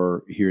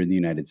War here in the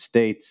United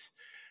States.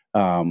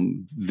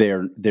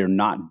 They're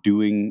not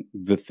doing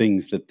the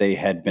things that they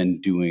had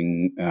been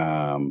doing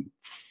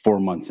for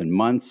months and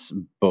months,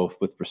 both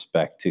with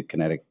respect to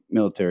kinetic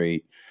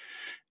military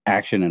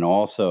action and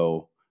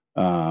also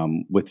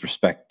with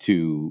respect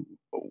to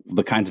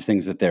the kinds of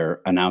things that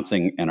they're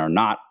announcing and are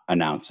not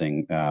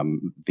announcing.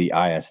 The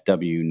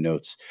ISW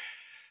notes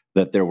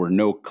that there were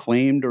no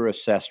claimed or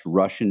assessed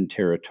Russian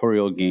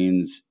territorial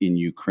gains in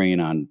Ukraine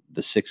on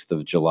the 6th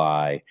of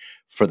July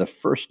for the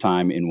first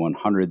time in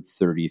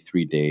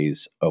 133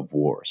 days of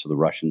war. So the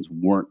Russians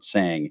weren't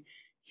saying,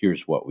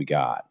 here's what we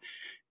got.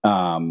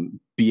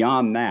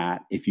 Beyond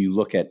that, if you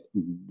look at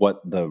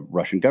what the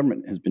Russian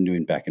government has been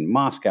doing back in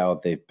Moscow,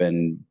 they've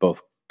been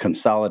both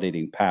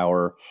consolidating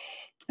power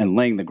and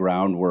laying the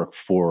groundwork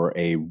for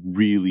a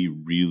really,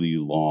 really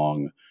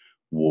long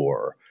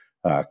war,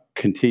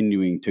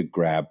 continuing to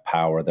grab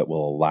power that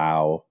will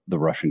allow the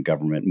Russian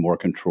government more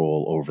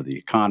control over the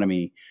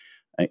economy,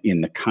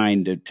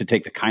 to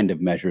take the kind of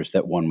measures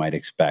that one might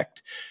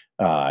expect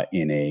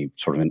in a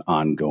sort of an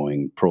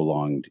ongoing,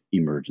 prolonged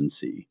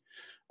emergency.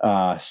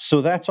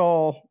 So that's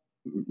all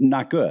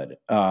not good.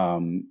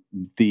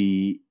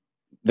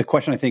 The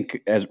question, I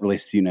think, as it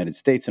relates to the United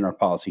States and our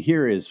policy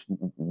here is,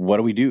 what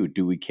do we do?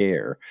 Do we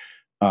care?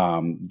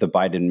 The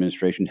Biden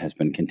administration has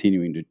been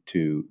continuing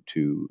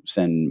to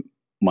send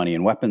money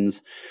and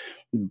weapons,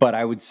 but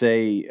I would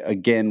say,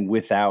 again,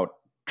 without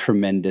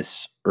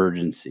tremendous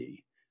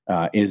urgency.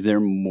 Is there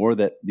more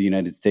that the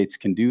United States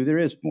can do? There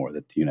is more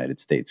that the United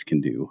States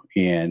can do.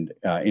 And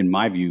in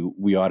my view,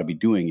 we ought to be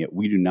doing it.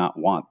 We do not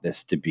want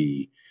this to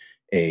be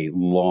a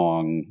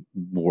long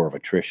war of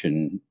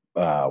attrition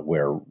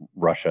where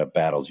Russia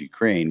battles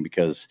Ukraine,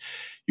 because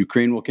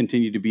Ukraine will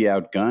continue to be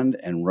outgunned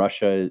and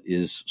Russia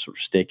is sort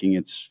of staking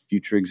its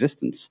future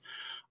existence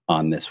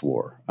on this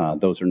war.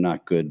 Those are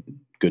not good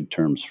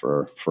terms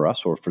for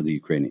us or for the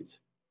Ukrainians.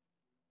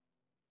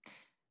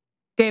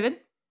 David?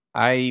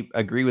 I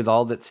agree with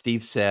all that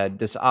Steve said.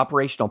 This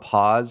operational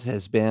pause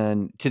has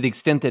been, to the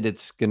extent that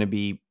it's going to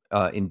be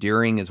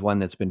enduring, is one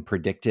that's been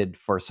predicted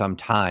for some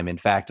time. In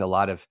fact, a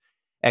lot of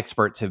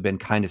experts have been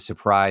kind of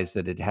surprised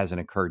that it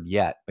hasn't occurred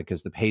yet,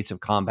 because the pace of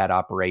combat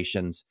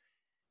operations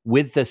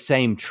with the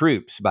same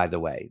troops, by the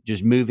way,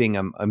 just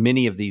moving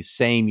many of these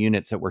same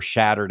units that were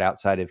shattered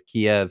outside of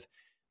Kiev,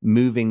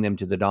 moving them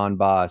to the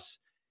Donbass.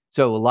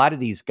 So a lot of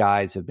these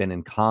guys have been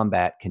in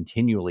combat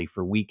continually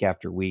for week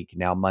after week,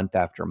 now month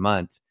after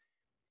month.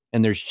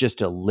 And there's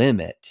just a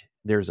limit.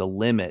 There's a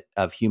limit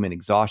of human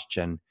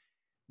exhaustion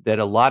that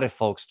a lot of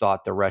folks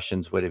thought the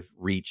Russians would have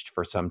reached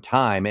for some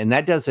time. And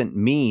that doesn't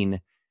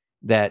mean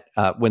that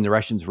when the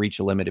Russians reach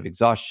a limit of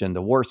exhaustion,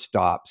 the war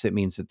stops. It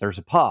means that there's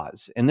a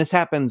pause. And this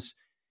happens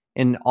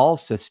in all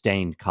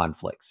sustained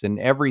conflicts. In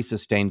every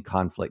sustained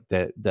conflict,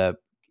 the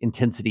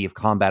intensity of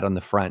combat on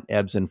the front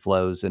ebbs and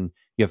flows, and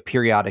you have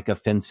periodic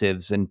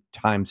offensives and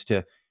times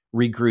to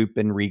regroup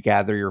and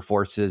regather your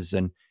forces.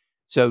 And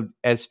so,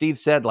 as Steve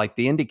said, like,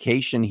 the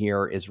indication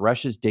here is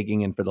Russia's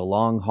digging in for the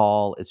long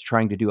haul. It's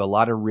trying to do a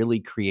lot of really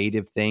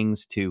creative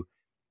things to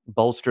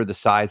bolster the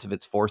size of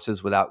its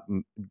forces without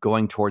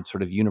going towards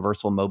sort of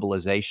universal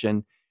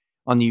mobilization.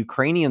 On the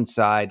Ukrainian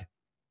side,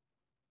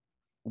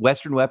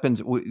 Western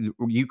weapons,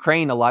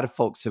 Ukraine, a lot of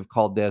folks have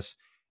called this,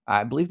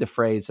 I believe the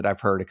phrase that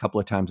I've heard a couple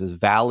of times is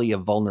valley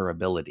of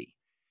vulnerability,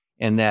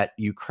 and that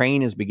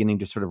Ukraine is beginning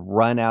to sort of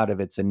run out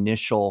of its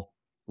initial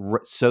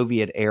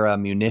Soviet era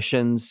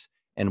munitions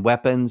and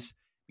weapons,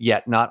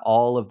 yet not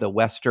all of the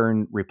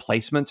Western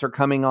replacements are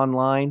coming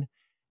online.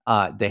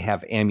 They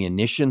have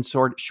ammunition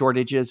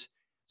shortages.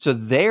 So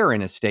they're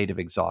in a state of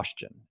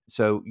exhaustion.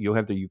 So you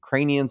have the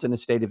Ukrainians in a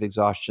state of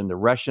exhaustion, the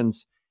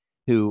Russians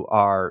who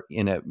are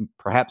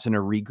perhaps in a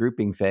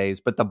regrouping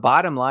phase. But the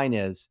bottom line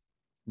is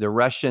the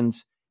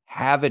Russians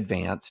have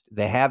advanced.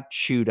 They have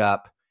chewed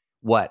up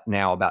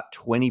about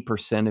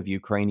 20% of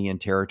Ukrainian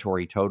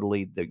territory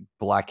totally. The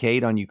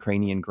blockade on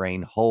Ukrainian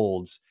grain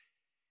holds.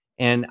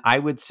 And I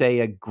would say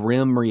a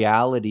grim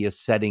reality is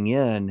setting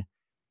in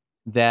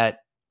that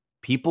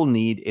people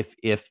need,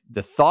 if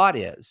the thought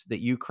is that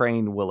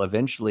Ukraine will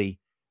eventually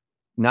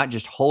not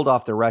just hold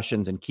off the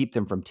Russians and keep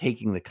them from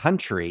taking the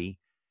country,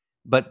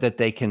 but that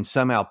they can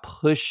somehow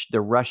push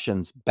the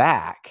Russians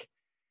back,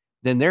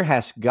 then there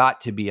has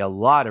got to be a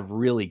lot of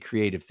really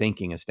creative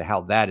thinking as to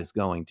how that is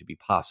going to be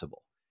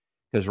possible.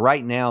 Because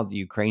right now, the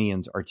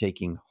Ukrainians are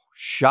taking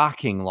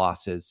shocking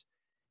losses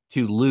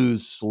to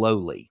lose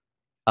slowly.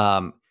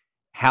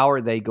 How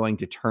are they going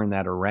to turn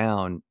that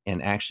around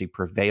and actually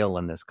prevail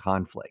in this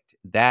conflict?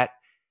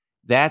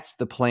 That's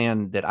the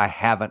plan that I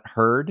haven't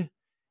heard.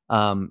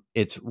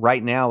 It's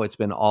right now, it's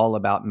been all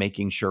about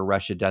making sure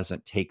Russia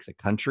doesn't take the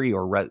country,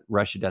 or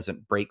Russia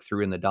doesn't break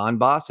through in the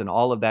Donbass. And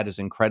all of that is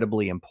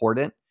incredibly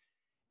important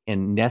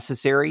and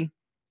necessary.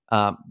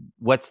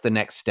 What's the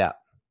next step?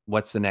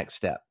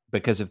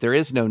 Because if there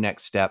is no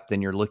next step,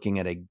 then you're looking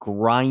at a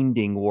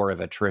grinding war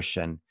of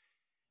attrition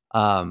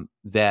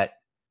that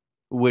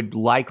would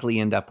likely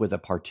end up with a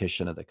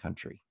partition of the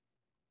country.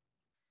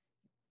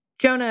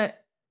 Jonah,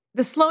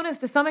 the slowness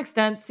to some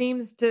extent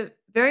seems to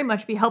very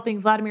much be helping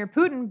Vladimir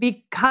Putin,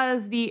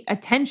 because the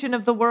attention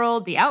of the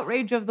world, the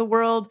outrage of the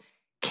world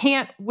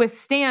can't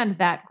withstand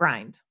that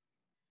grind.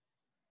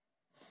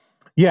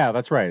 Yeah,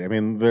 that's right. I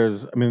mean,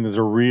 there's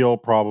a real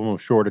problem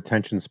of short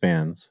attention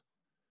spans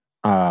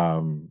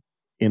in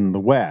the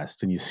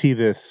West, and you see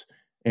this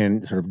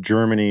in sort of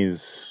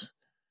Germany's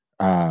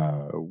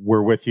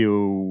we're with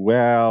you,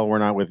 well, we're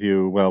not with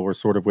you, well, we're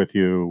sort of with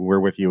you, we're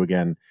with you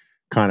again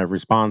kind of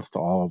response to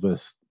all of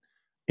this.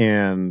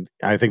 And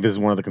I think this is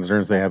one of the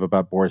concerns they have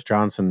about Boris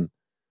Johnson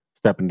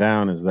stepping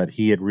down, is that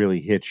he had really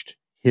hitched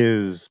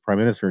his prime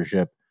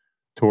ministership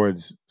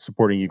towards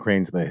supporting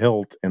Ukraine to the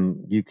hilt.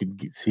 And you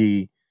could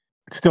see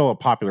it's still a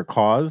popular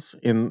cause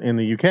in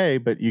the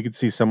UK, but you could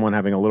see someone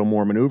having a little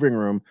more maneuvering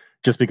room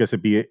just because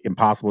it'd be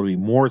impossible to be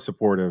more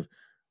supportive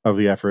of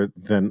the effort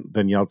than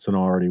Yeltsin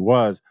already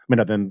was. I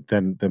mean,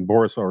 than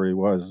Boris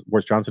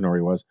Johnson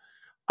already was.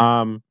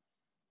 I'm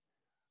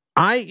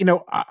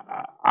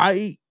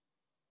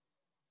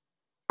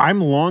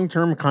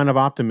long-term kind of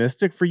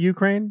optimistic for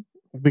Ukraine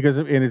because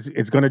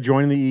it's going to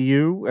join the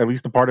EU, at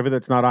least the part of it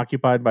that's not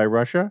occupied by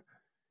Russia.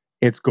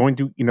 It's going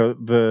to,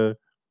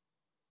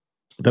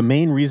 the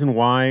main reason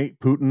why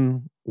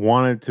Putin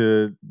wanted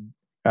to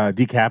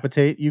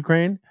decapitate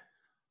Ukraine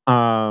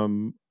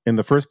in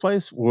the first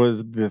place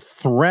was the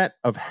threat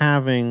of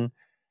having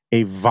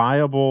a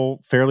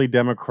viable, fairly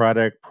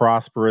democratic,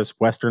 prosperous,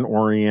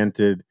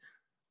 Western-oriented,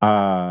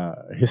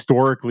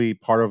 historically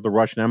part of the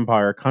Russian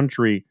Empire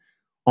country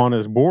on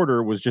his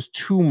border was just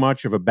too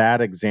much of a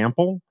bad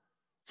example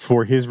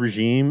for his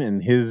regime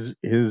and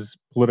his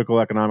political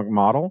economic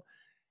model.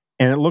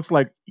 And it looks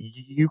like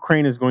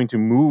Ukraine is going to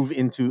move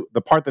into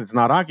the part that's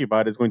not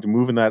occupied is going to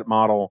move in that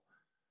model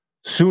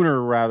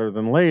sooner rather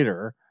than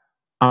later.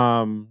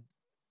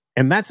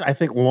 And that's, I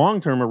think,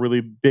 long-term a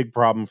really big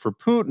problem for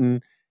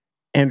Putin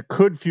and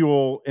could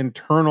fuel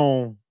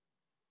internal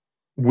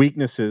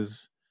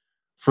weaknesses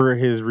for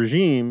his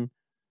regime.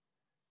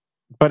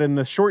 But in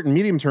the short and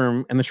medium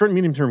term, and the short and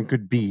medium term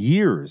could be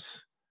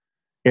years,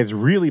 it's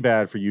really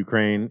bad for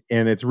Ukraine,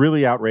 and it's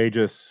really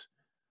outrageous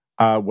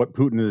what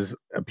Putin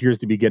appears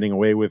to be getting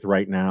away with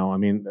right now. I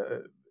mean,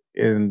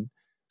 and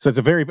so it's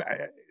a very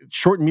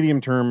short and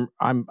medium term.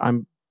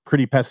 I'm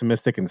pretty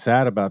pessimistic and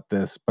sad about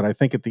this, but I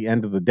think at the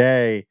end of the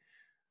day,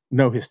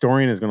 no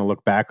historian is going to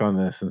look back on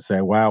this and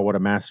say, "Wow, what a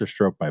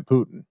masterstroke by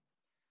Putin."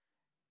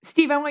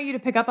 Steve, I want you to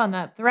pick up on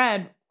that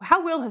thread.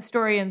 How will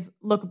historians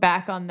look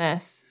back on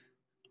this?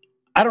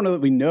 I don't know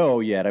that we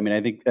know yet. I mean,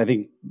 I think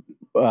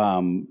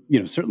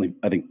certainly,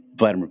 I think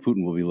Vladimir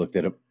Putin will be looked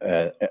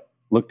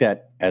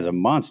at as a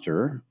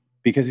monster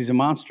because he's a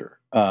monster.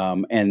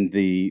 And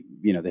the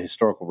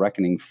historical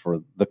reckoning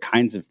for the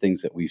kinds of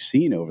things that we've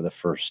seen over the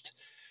first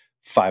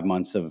 5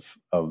 months of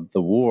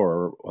the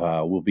war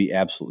will be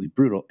absolutely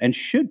brutal and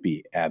should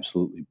be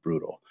absolutely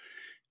brutal.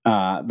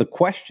 The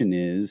question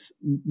is,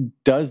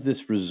 does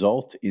this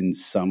result in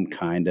some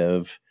kind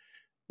of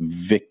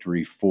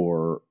victory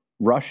for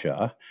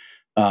Russia?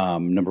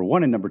 Number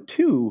one, and number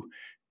two,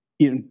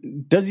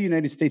 does the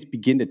United States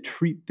begin to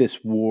treat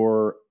this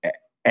war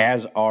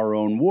as our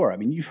own war? I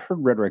mean, you've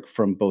heard rhetoric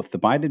from both the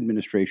Biden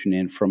administration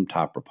and from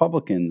top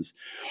Republicans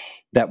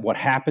that what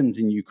happens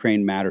in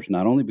Ukraine matters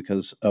not only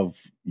because of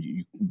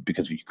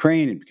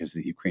Ukraine and because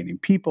of the Ukrainian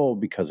people,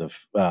 because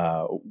of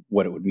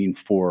what it would mean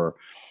for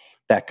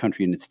that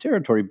country and its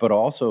territory, but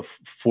also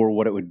for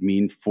what it would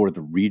mean for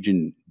the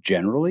region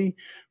generally,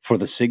 for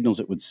the signals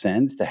it would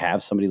send to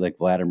have somebody like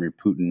Vladimir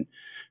Putin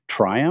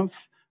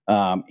triumph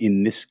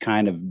in this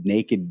kind of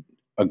naked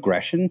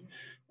aggression.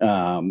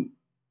 If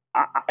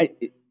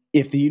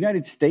the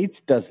United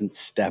States doesn't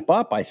step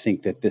up, I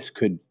think that this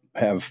could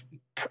have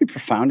pretty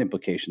profound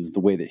implications, the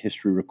way that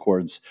history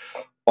records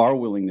our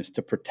willingness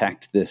to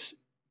protect this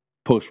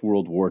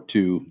post-World War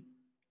II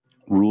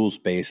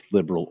rules-based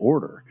liberal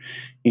order.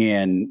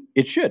 And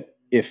it should,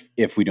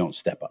 if we don't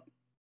step up.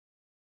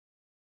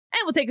 And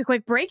we'll take a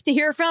quick break to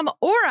hear from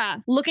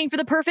Aura. Looking for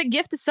the perfect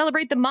gift to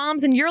celebrate the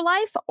moms in your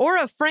life?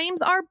 Aura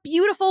frames are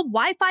beautiful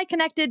Wi-Fi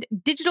connected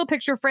digital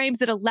picture frames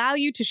that allow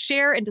you to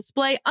share and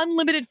display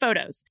unlimited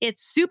photos.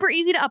 It's super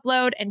easy to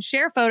upload and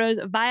share photos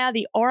via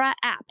the Aura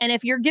app. And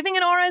if you're giving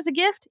an Aura as a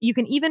gift, you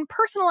can even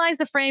personalize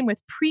the frame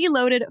with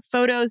preloaded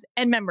photos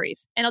and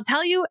memories. And I'll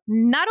tell you,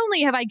 not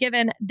only have I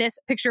given this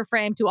picture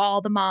frame to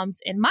all the moms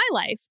in my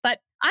life, but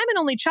I'm an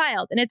only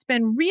child, and it's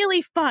been really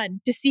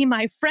fun to see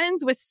my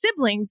friends with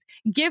siblings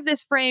give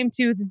this frame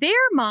to their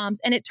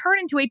moms, and it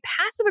turned into a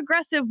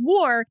passive-aggressive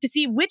war to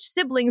see which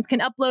siblings can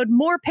upload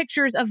more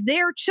pictures of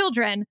their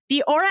children.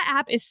 The Aura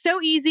app is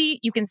so easy.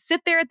 You can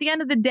sit there at the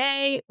end of the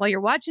day while you're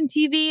watching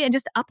TV and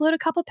just upload a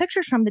couple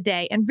pictures from the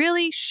day and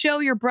really show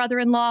your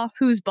brother-in-law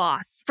who's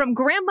boss. From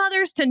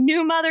grandmothers to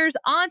new mothers,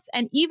 aunts,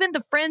 and even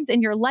the friends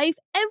in your life,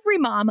 every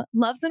mom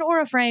loves an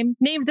Aura frame.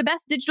 Named the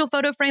best digital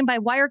photo frame by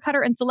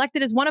Wirecutter and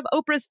selected as one of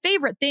Oprah's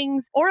favorite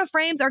things, Aura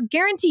frames are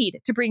guaranteed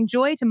to bring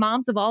joy to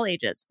moms of all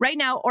ages. Right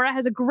now, Aura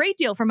has a great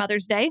deal for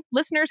Mother's Day.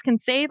 Listeners can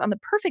save on the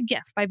perfect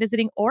gift by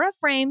visiting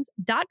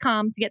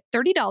auraframes.com to get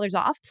 $30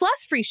 off,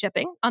 plus free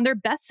shipping on their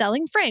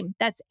best-selling frame.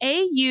 That's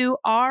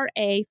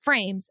AURA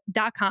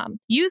frames.com.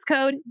 Use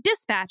code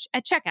DISPATCH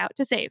at checkout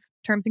to save.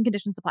 Terms and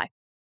conditions apply.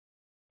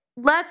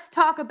 Let's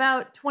talk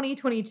about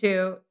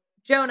 2022.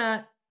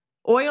 Jonah,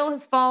 oil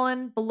has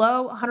fallen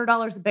below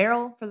 $100 a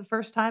barrel for the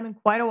first time in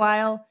quite a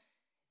while.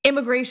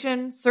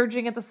 Immigration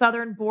surging at the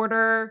southern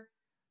border.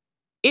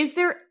 Is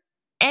there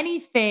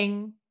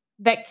anything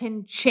that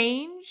can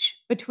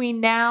change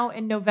between now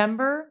and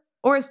November,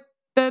 or is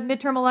the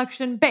midterm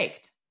election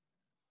baked?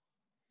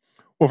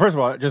 Well, first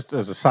of all, just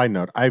as a side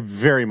note, I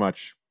very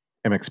much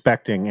am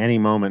expecting any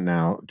moment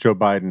now Joe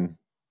Biden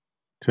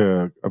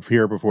to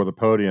appear before the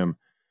podium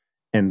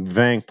and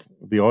thank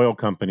the oil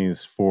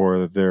companies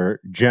for their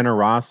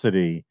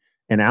generosity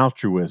and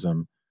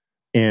altruism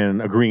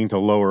in agreeing to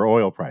lower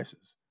oil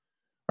prices,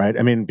 right?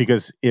 I mean,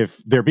 because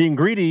if they're being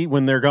greedy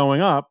when they're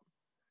going up,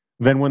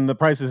 then when the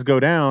prices go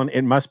down,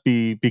 it must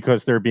be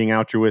because they're being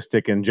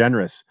altruistic and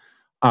generous.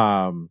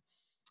 And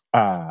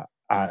I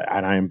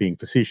am being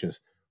facetious,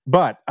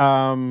 but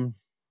I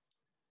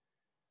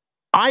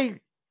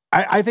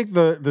think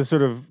the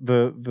sort of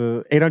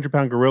the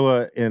 800-pound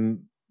gorilla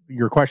in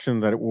your question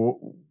that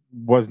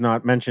was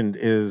not mentioned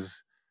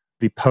is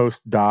the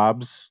post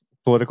Dobbs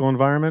political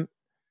environment,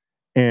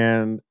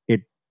 and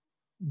it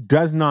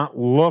does not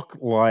look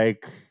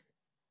like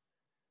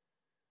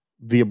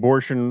the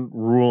abortion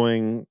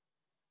ruling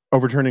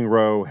overturning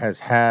Roe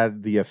has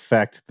had the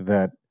effect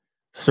that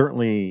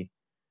certainly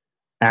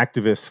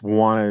activists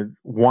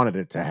wanted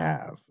it to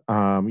have.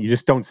 You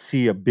just don't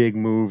see a big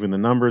move in the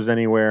numbers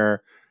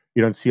anywhere.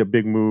 You don't see a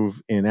big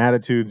move in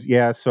attitudes.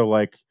 Yeah, so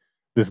like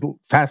this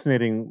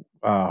fascinating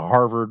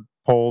Harvard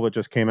poll that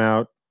just came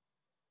out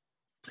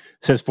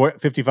says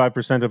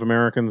 55% of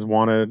Americans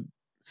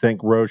think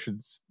Roe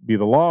should be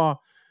the law,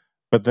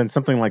 but then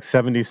something like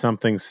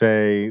 70-something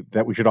say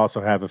that we should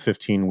also have a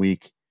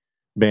 15-week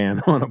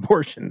ban on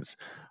abortions.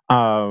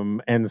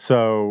 And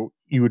so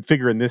you would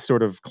figure in this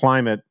sort of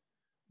climate,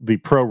 the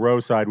pro-Roe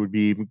side would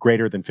be even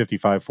greater than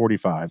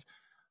 55-45.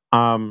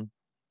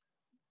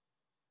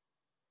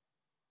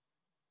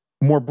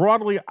 More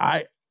broadly,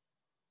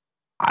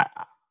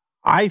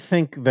 I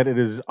think that it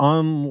is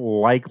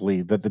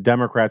unlikely that the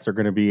Democrats are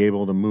going to be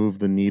able to move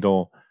the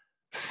needle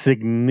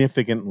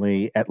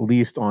significantly, at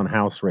least on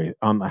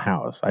the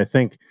House. I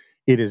think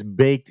it is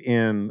baked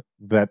in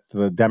that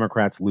the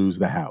Democrats lose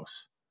the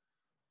House.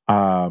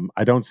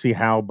 I don't see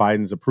how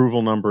Biden's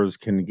approval numbers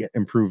can get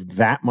improved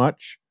that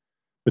much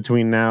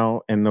between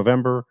now and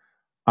November,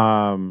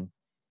 and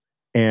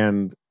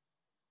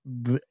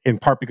in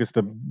part because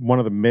one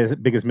of the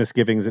biggest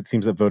misgivings it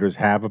seems that voters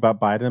have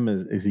about Biden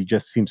is he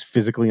just seems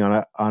physically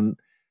not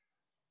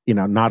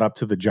up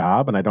to the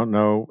job, and I don't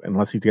know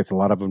unless he gets a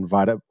lot of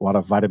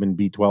vitamin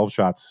B12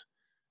 shots,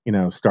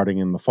 starting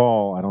in the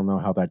fall. I don't know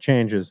how that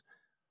changes,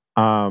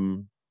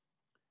 and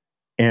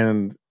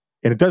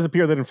it does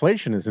appear that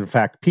inflation is in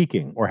fact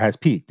peaking or has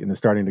peaked and is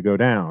starting to go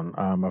down.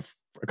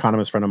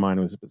 Economist friend of mine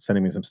was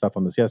sending me some stuff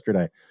on this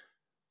yesterday.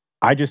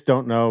 I just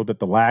don't know that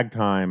the lag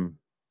time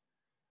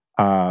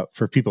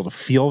for people to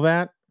feel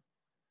that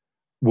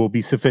will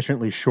be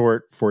sufficiently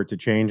short for it to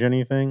change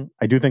anything.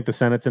 I do think the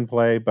Senate's in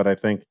play, but I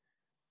think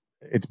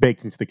it's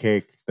baked into the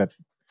cake that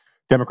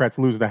Democrats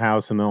lose the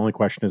House, and the only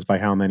question is by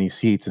how many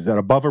seats. Is that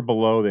above or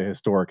below the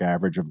historic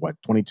average of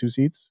 22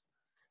 seats?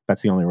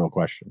 That's the only real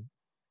question.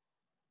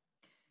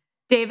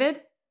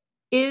 David,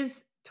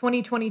 is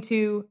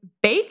 2022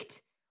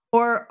 baked,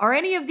 or are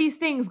any of these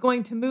things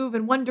going to move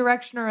in one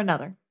direction or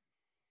another?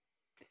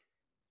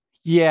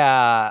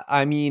 Yeah,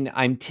 I mean,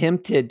 I'm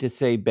tempted to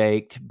say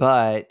baked,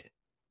 but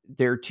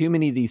there are too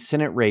many of these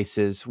Senate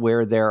races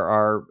where there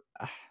are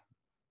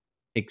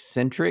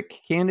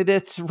eccentric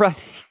candidates running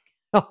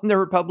on the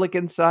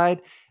Republican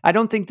side. I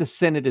don't think the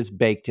Senate is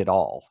baked at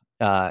all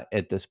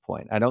at this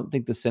point. I don't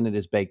think the Senate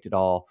is baked at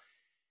all.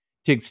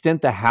 To the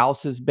extent the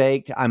House is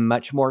baked, I'm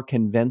much more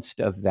convinced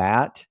of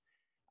that.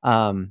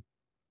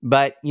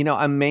 But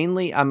I'm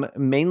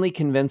mainly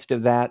convinced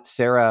of that,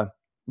 Sarah,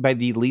 by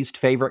the least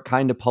favorite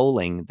kind of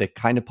polling, the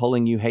kind of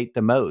polling you hate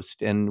the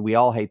most, and we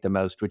all hate the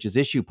most, which is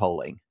issue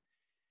polling.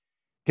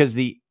 Because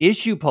the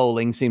issue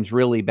polling seems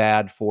really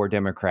bad for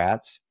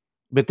Democrats,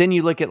 but then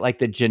you look at like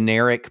the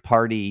generic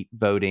party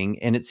voting,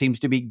 and it seems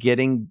to be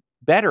getting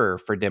better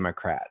for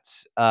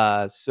Democrats.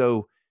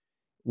 So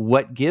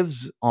what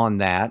gives on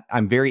that?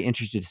 I'm very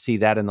interested to see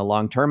that in the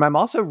long term. I'm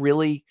also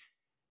really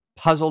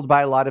puzzled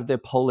by a lot of the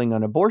polling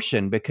on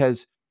abortion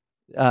because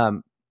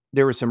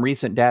there was some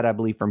recent data, I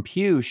believe, from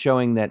Pew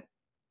showing that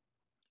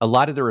a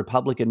lot of the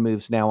Republican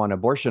moves now on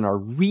abortion are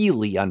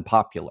really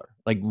unpopular,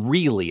 like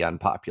really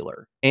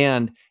unpopular.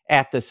 And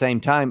at the same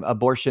time,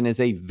 abortion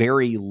is a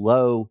very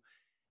low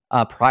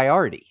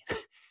priority.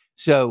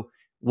 So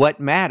what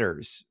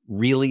matters?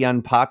 Really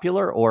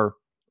unpopular or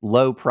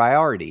low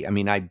priority? I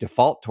mean, I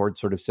default towards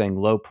sort of saying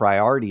low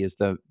priority is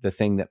the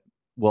thing that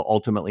will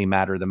ultimately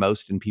matter the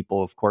most. And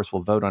people, of course,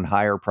 will vote on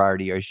higher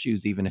priority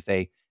issues, even if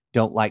they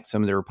don't like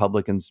some of the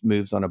Republicans'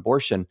 moves on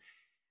abortion.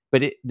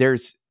 But there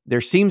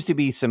seems to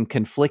be some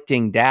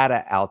conflicting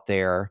data out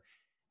there,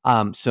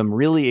 some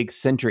really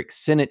eccentric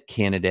Senate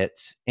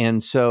candidates.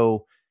 And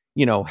so,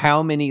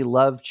 how many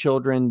love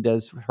children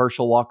does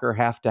Herschel Walker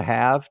have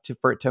to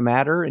for it to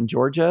matter in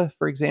Georgia,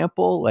 for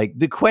example? Like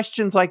the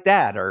questions like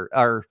that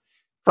are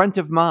front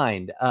of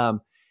mind. I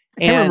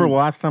can't remember the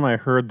last time I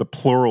heard the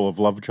plural of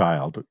love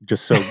child,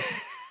 just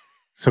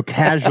so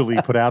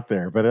casually put out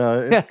there, but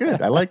it's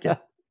good. I like it.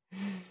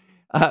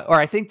 Or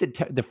I think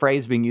the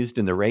phrase being used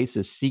in the race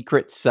is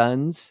secret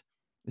sons.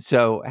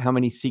 So how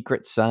many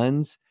secret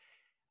sons?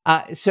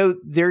 So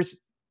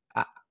there's,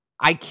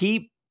 I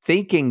keep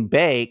thinking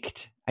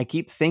baked.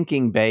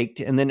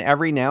 And then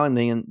every now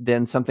and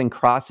then something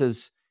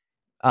crosses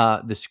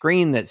the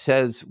screen that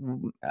says,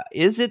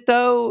 is it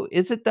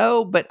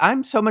though? But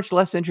I'm so much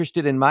less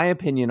interested in my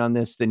opinion on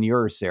this than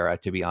yours, Sarah,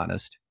 to be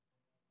honest.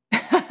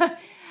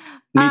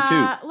 Me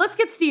too. Let's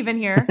get Steve in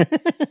here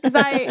because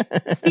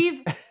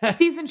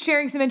Steve's been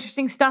sharing some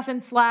interesting stuff in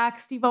Slack.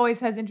 Steve always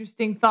has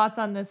interesting thoughts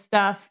on this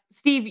stuff.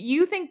 Steve,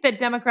 you think that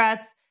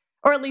Democrats,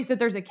 or at least that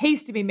there's a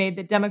case to be made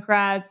that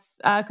Democrats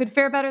could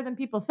fare better than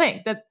people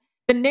think, that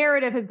the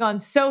narrative has gone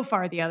so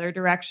far the other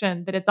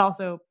direction that it's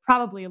also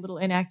probably a little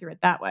inaccurate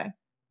that way.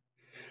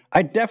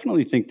 I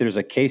definitely think there's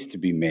a case to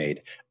be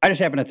made. I just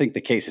happen to think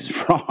the case is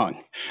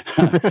wrong.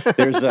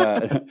 There's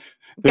a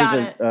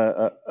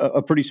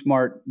pretty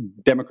smart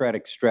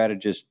Democratic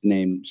strategist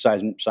named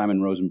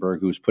Simon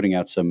Rosenberg who's putting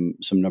out some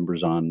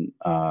numbers on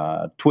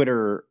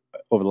Twitter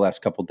over the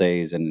last couple of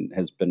days and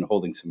has been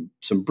holding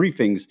some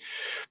briefings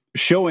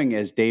showing,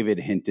 as David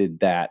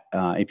hinted, that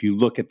if you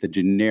look at the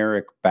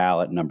generic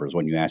ballot numbers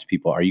when you ask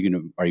people, are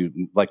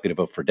you likely to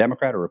vote for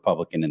Democrat or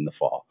Republican in the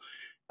fall?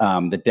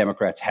 The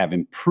Democrats have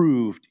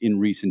improved in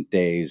recent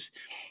days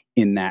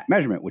in that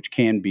measurement, which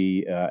can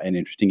be an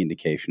interesting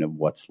indication of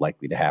what's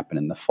likely to happen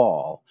in the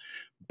fall.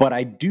 But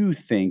I do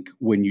think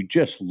when you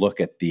just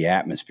look at the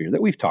atmosphere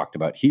that we've talked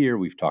about here,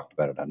 we've talked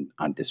about it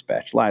on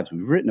Dispatch Lives,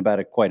 we've written about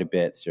it quite a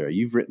bit. Sarah,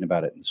 you've written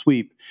about it in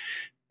Sweep.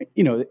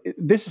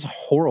 This is a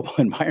horrible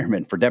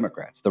environment for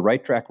Democrats. The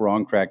right track,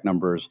 wrong track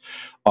numbers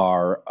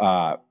are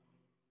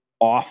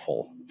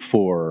awful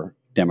for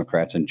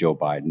Democrats and Joe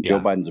Biden. Yeah. Joe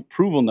Biden's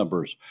approval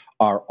numbers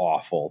are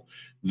awful.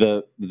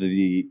 The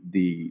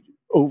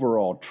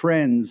overall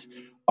trends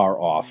are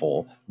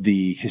awful.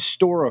 The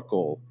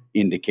historical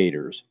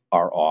indicators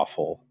are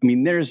awful. I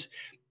mean, there's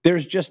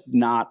just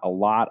not a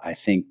lot I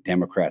think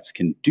Democrats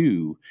can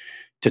do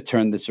to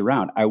turn this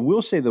around. I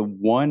will say the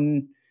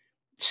one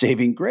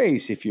saving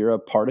grace, if you're a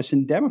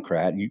partisan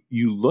Democrat,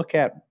 you look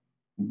at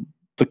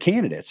the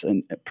candidates,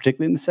 and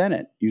particularly in the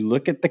Senate, you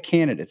look at the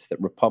candidates that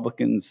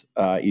Republicans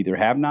either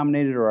have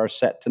nominated or are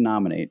set to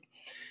nominate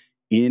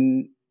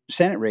in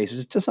Senate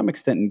races, to some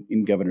extent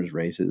in governor's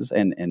races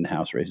and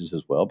House races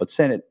as well, but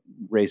Senate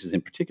races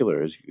in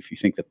particular, if you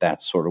think that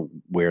that's sort of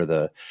where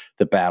the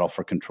battle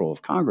for control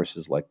of Congress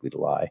is likely to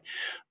lie.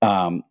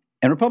 And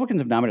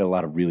Republicans have nominated a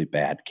lot of really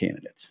bad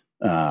candidates.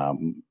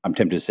 I'm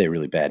tempted to say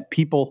really bad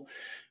people,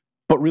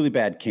 but really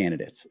bad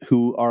candidates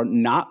who are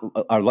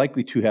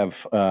likely to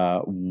have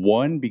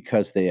won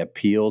because they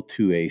appeal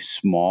to a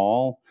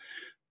small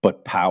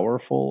but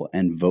powerful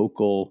and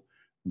vocal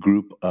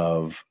group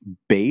of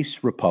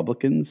base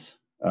Republicans,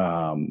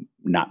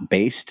 not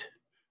based,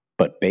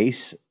 but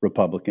base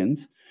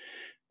Republicans.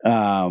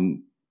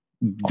 All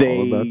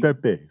about that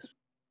base.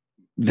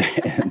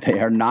 They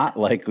are not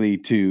likely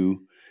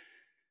to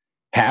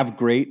have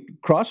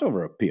great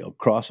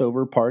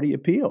crossover party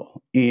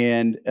appeal.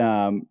 And,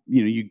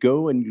 you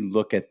go and you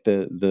look at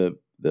a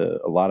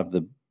lot of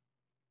the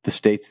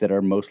states that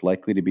are most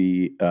likely to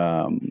be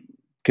hotly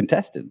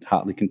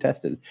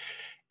contested.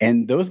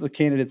 And those are the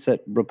candidates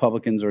that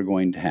Republicans are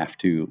going to have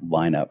to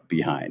line up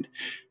behind.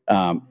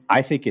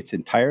 I think it's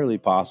entirely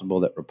possible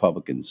that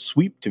Republicans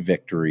sweep to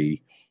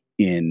victory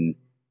in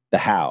the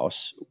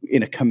House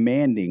in a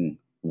commanding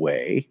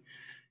way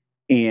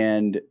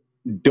and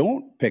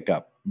don't pick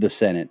up the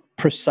Senate,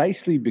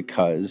 precisely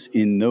because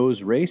in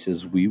those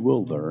races we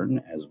will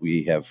learn, as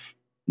we have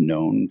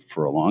known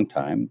for a long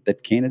time,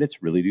 that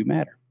candidates really do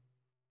matter.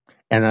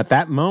 And at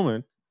that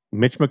moment,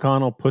 Mitch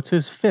McConnell puts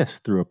his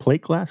fist through a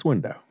plate glass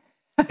window.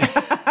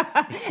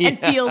 And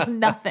feels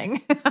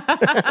nothing.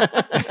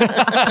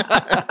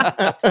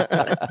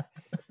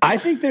 I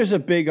think there's a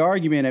big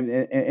argument,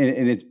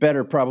 and it's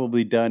better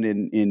probably done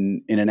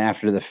in an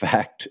after the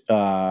fact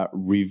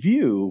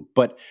review.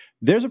 But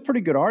there's a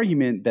pretty good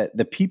argument that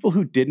the people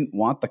who didn't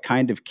want the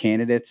kind of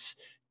candidates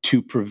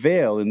to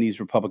prevail in these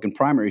Republican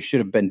primaries should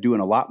have been doing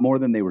a lot more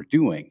than they were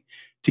doing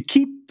to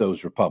keep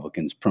those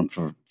Republicans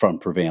from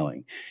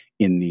prevailing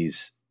in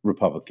these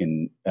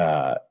Republican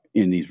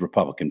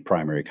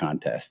primary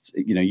contests.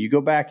 You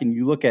go back and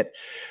you look at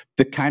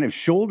the kind of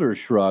shoulder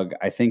shrug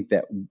I think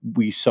that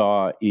we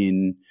saw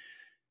in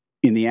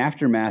the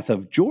aftermath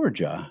of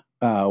Georgia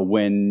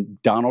when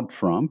Donald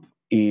Trump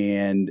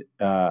and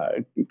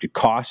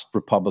cost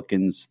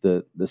Republicans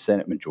the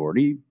Senate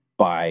majority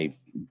by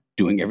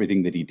doing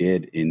everything that he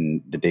did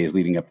in the days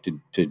leading up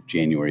to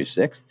January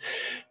 6th.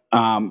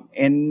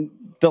 And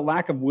the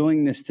lack of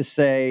willingness to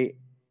say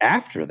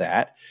after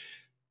that,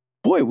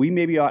 boy, we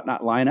maybe ought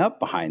not line up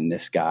behind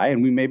this guy,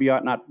 and we maybe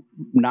ought not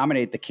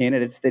nominate the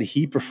candidates that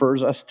he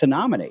prefers us to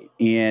nominate.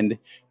 And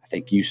I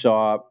think you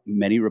saw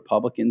many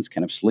Republicans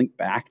kind of slink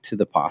back to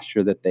the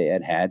posture that they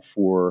had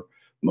for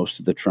most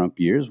of the Trump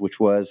years, which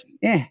was,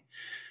 I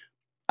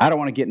don't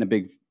want to get in a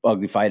big,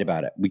 ugly fight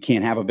about it. We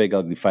can't have a big,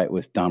 ugly fight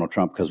with Donald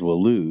Trump because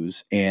we'll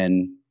lose.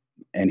 And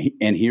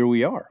here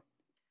we are.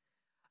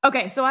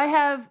 Okay, so I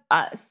have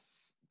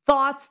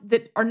thoughts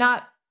that are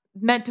not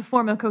meant to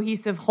form a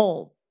cohesive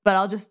whole, but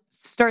I'll just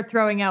start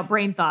throwing out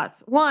brain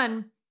thoughts.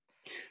 One,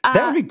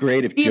 that would be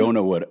great if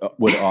Jonah would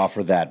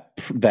offer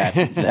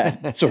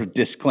that sort of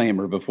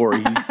disclaimer before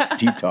he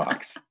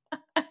talks.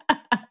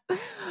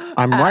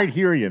 I'm right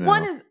here, you know.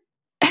 One is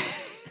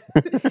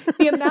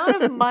the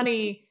amount of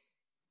money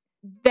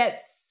that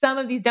some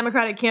of these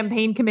Democratic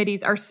campaign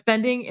committees are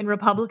spending in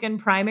Republican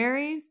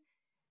primaries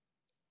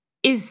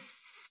is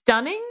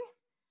stunning.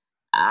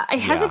 I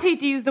hesitate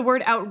to use the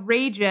word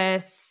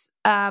outrageous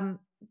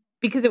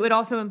because it would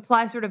also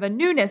imply sort of a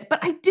newness,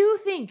 but I do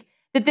think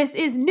that this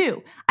is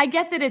new. I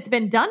get that it's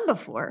been done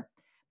before,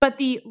 but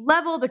the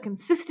level, the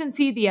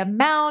consistency, the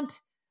amount,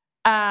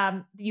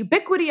 the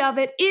ubiquity of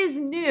it is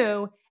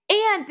new.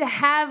 And to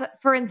have,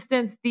 for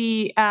instance,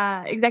 the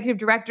executive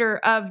director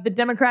of the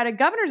Democratic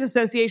Governors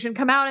Association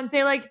come out and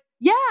say, like,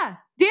 yeah,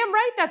 damn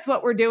right, that's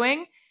what we're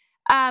doing.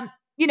 In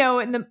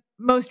the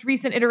most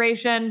recent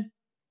iteration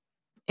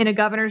in a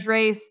governor's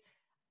race,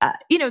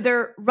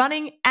 they're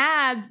running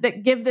ads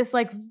that give this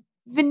like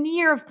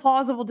veneer of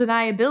plausible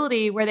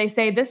deniability where they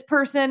say this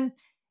person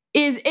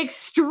is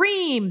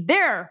extreme.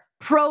 They're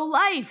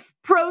pro-life,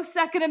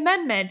 pro-Second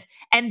Amendment,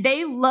 and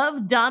they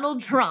love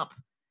Donald Trump.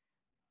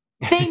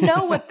 They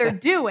know what they're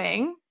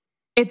doing.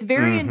 It's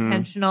very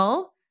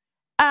intentional.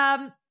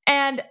 And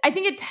I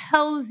think it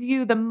tells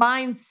you the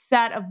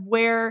mindset of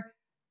where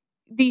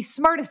the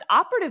smartest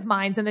operative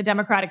minds in the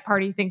Democratic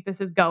Party think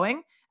this is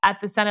going at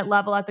the Senate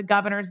level, at the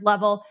governor's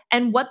level,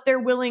 and what they're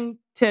willing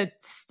to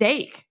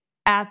stake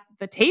at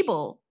the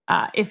table,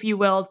 if you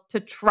will, to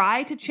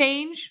try to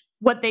change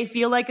what they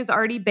feel like is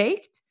already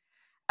baked.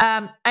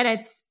 And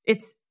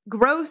it's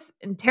gross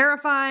and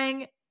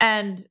terrifying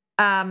and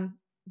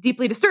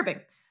deeply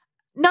disturbing.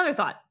 Another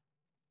thought.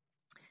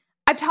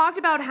 I've talked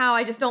about how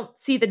I just don't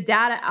see the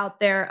data out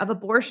there of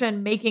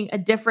abortion making a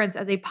difference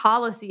as a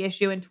policy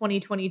issue in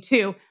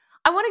 2022.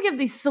 I want to give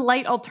the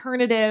slight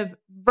alternative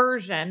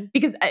version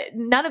because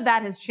none of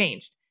that has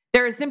changed.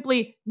 There is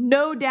simply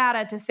no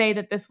data to say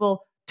that this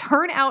will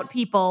turn out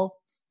people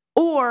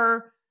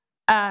or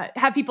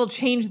have people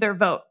change their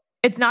vote.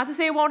 It's not to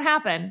say it won't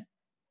happen.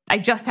 I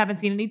just haven't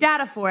seen any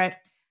data for it.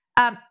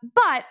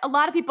 But a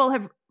lot of people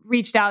have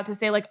reached out to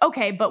say, like,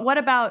 okay, but what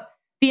about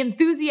the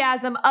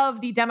enthusiasm of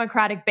the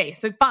Democratic base?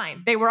 So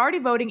fine, they were already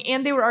voting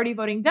and they were already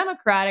voting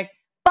Democratic,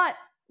 but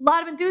a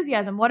lot of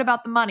enthusiasm. What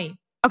about the money?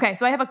 Okay,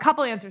 so I have a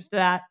couple answers to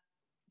that.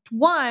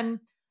 One,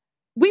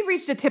 we've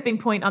reached a tipping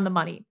point on the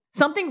money.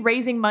 Something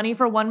raising money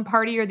for one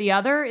party or the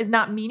other is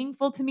not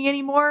meaningful to me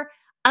anymore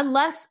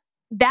unless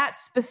that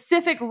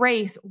specific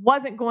race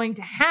wasn't going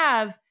to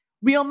have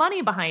real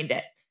money behind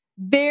it.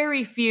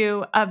 Very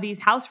few of these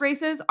House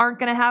races aren't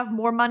going to have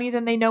more money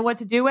than they know what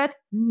to do with.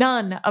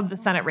 None of the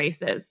Senate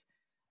races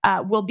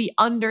will be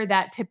under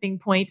that tipping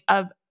point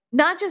of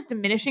not just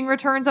diminishing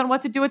returns on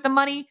what to do with the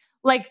money,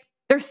 like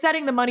they're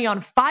setting the money on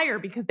fire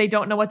because they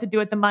don't know what to do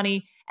with the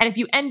money. And if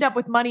you end up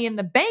with money in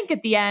the bank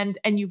at the end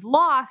and you've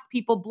lost,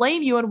 people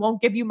blame you and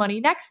won't give you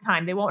money next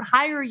time. They won't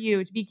hire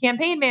you to be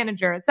campaign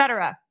manager, et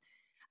cetera.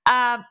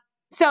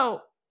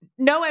 So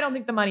no, I don't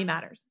think the money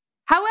matters.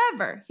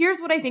 However, here's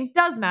what I think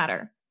does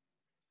matter.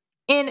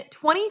 In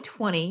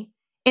 2020,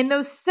 in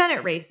those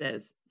Senate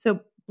races,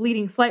 so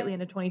bleeding slightly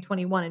into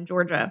 2021 in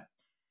Georgia,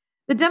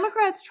 the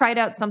Democrats tried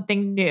out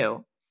something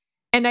new.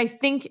 And I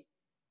think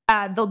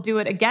they'll do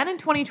it again in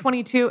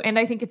 2022. And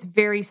I think it's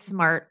very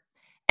smart.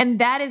 And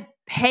that is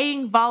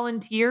paying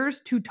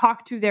volunteers to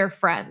talk to their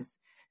friends.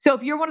 So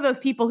if you're one of those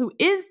people who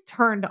is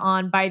turned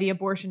on by the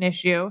abortion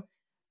issue,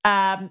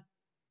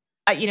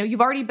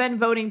 you've already been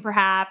voting,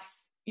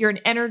 perhaps you're an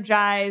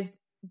energized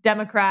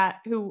Democrat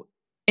who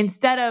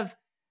instead of,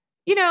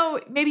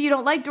 maybe you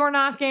don't like door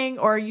knocking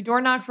or you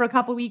door knock for a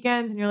couple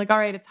weekends and you're like, all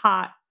right, it's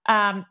hot.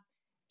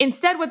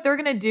 Instead, what they're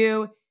going to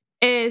do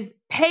is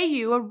pay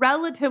you a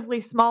relatively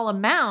small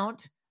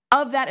amount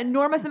of that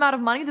enormous amount of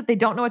money that they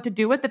don't know what to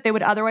do with, that they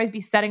would otherwise be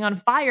setting on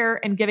fire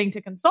and giving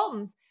to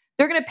consultants.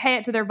 They're going to pay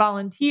it to their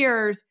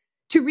volunteers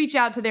to reach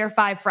out to their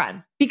 5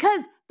 friends.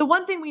 Because the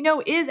one thing we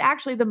know is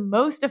actually the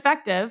most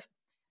effective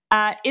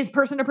is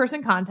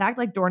person-to-person contact,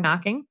 like door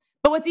knocking.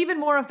 But what's even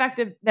more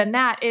effective than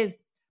that is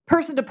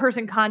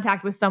person-to-person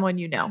contact with someone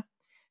you know.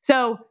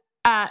 So,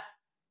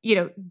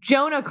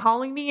 Jonah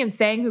calling me and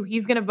saying who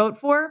he's going to vote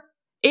for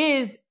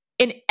is,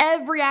 in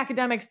every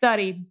academic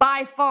study,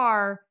 by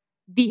far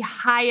the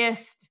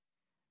highest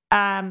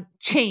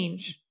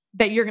change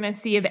that you're going to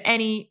see of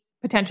any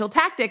potential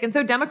tactic. And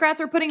so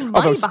Democrats are putting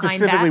money behind that.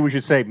 Specifically, we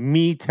should say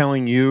me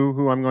telling you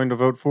who I'm going to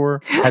vote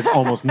for has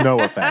almost no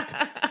effect.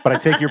 But I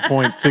take your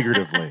point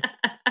figuratively.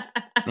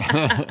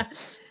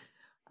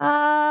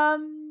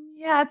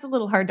 Yeah, it's a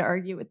little hard to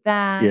argue with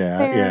that.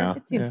 Yeah.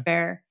 It seems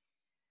fair.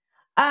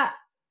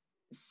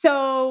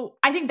 So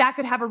I think that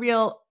could have a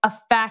real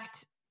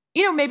effect.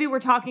 Maybe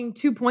we're talking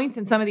 2 points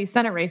in some of these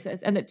Senate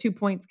races, and that 2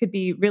 points could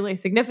be really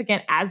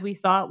significant, as we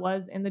saw it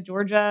was in the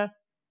Georgia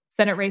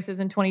Senate races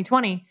in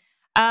 2020.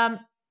 And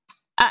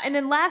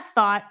then last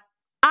thought,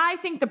 I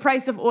think the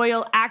price of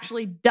oil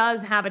actually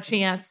does have a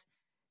chance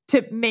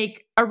to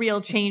make a real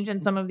change in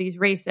some of these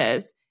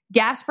races.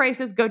 Gas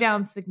prices go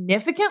down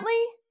significantly.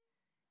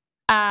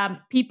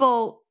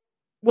 People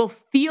will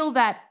feel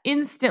that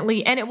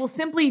instantly, and it will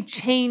simply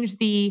change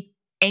the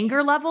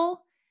anger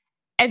level.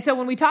 And so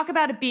when we talk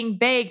about it being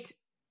baked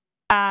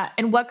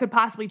and what could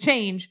possibly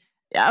change,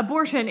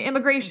 abortion,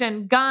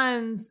 immigration,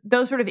 guns,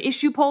 those sort of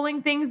issue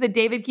polling things that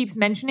David keeps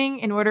mentioning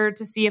in order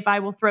to see if I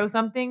will throw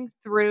something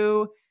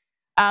through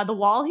the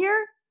wall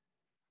here,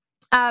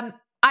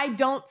 I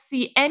don't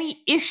see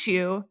any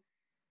issue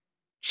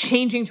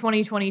changing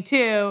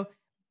 2022.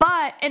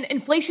 And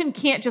inflation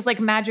can't just like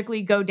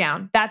magically go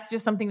down. That's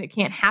just something that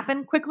can't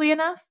happen quickly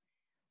enough.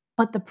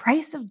 But the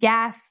price of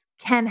gas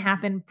can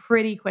happen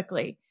pretty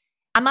quickly.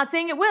 I'm not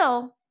saying it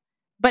will,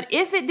 but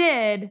if it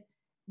did,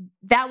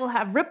 that will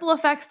have ripple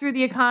effects through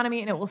the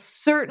economy, and it will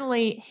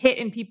certainly hit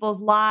in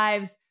people's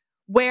lives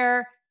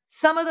where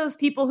some of those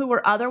people who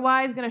were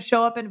otherwise going to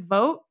show up and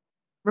vote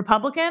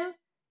Republican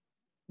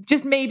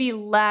just may be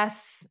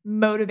less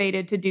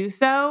motivated to do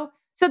so.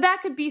 So that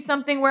could be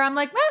something where I'm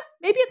like,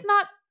 maybe it's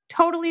not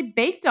totally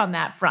baked on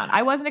that front.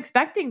 I wasn't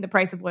expecting the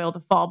price of oil to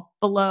fall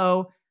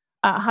below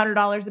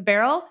 $100 a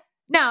barrel.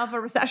 Now, if a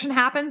recession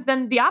happens,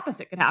 then the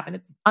opposite could happen.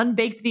 It's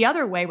unbaked the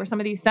other way, where some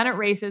of these Senate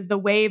races, the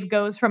wave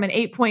goes from an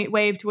 8-point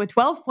wave to a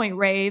 12-point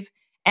wave,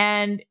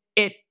 and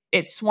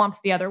it swamps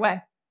the other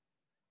way.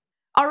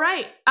 All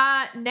right.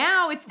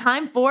 Now it's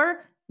time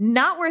for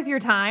Not Worth Your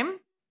Time.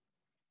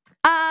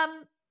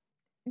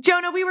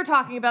 Jonah, we were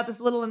talking about this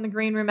a little in the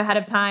green room ahead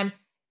of time.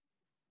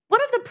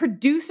 One of the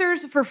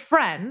producers for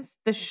Friends,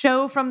 the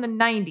show from the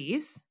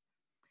 90s,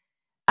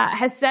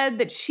 has said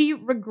that she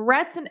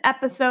regrets an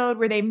episode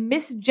where they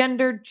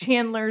misgendered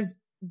Chandler's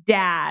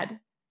dad,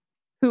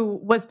 who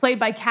was played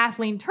by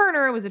Kathleen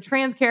Turner. It was a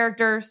trans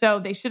character, so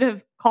they should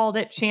have called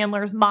it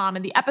Chandler's mom.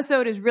 And the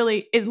episode is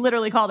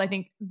literally called, I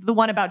think, the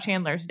one about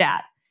Chandler's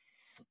dad.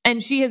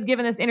 And she has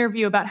given this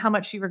interview about how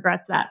much she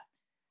regrets that.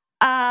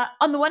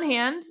 On the one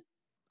hand,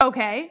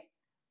 okay.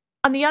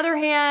 On the other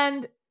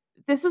hand,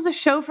 this is a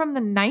show from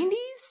the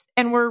 90s,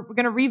 and we're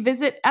going to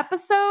revisit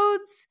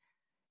episodes.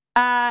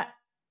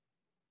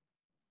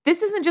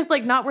 This isn't just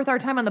like not worth our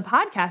time on the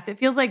podcast. It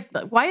feels like,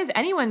 why is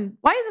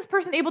this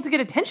person able to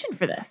get attention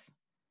for this?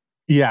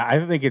 Yeah,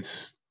 I think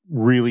it's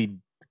really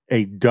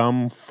a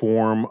dumb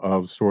form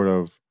of sort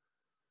of,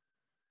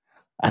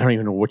 I don't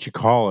even know what you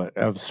call it,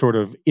 of sort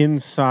of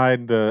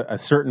inside a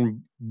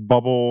certain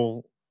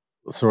bubble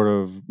sort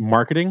of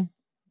marketing,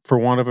 for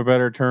want of a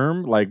better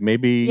term. Like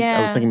maybe,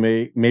 I was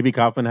thinking maybe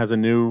Kaufman has a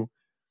new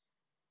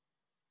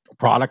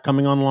product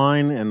coming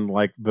online, and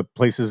like the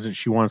places that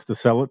she wants to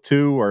sell it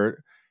to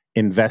are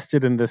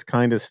invested in this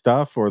kind of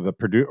stuff, or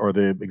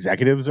the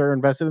executives are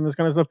invested in this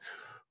kind of stuff.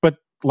 But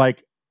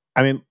like,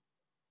 I mean,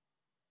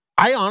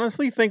 I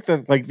honestly think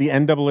that like the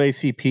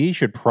NAACP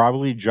should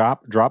probably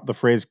drop the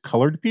phrase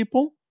colored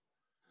people,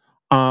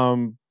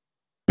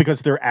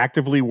 because they're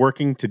actively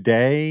working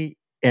today,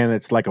 and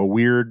it's like a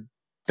weird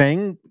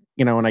thing,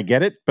 and I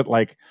get it, but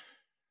like,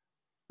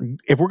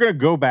 if we're going to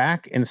go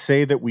back and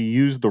say that we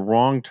used the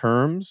wrong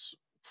terms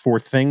for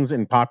things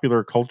in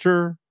popular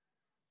culture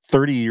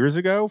 30 years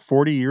ago,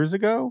 40 years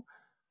ago,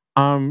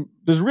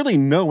 there's really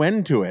no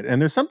end to it.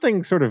 And there's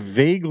something sort of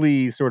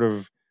vaguely sort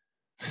of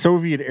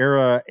Soviet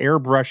era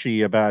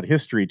airbrushy about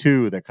history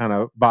too that kind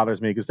of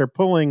bothers me, because they're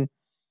pulling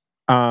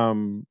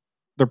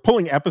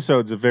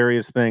episodes of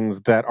various things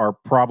that are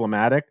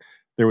problematic.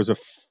 There's a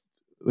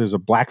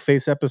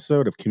blackface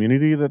episode of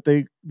Community that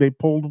they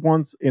pulled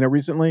once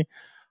recently.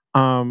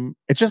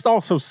 It's just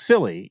all so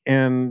silly,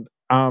 and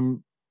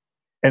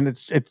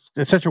it's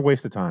such a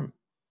waste of time.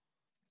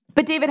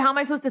 But David, how am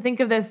I supposed to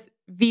think of this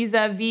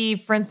vis-a-vis,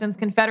 for instance,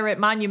 Confederate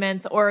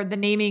monuments or the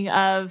naming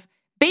of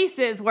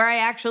bases, where I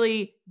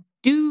actually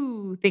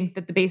do think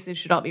that the bases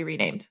should all be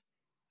renamed?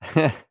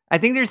 I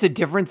think there's a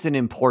difference in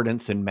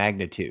importance and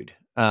magnitude.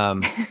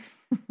 What?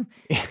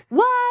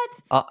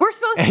 We're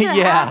supposed to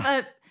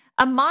have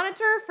a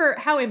monitor for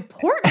how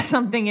important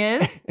something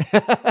is.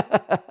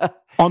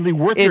 On the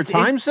Worth Your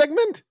Time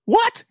segment?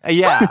 What?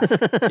 Yeah.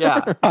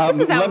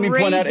 Let me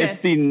point out, it's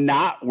the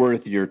Not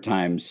Worth Your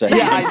Time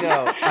segment.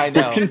 Yeah, I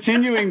know. We're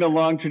continuing the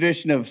long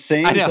tradition of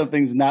saying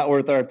something's not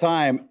worth our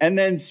time and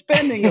then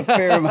spending a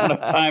fair amount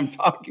of time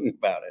talking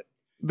about it.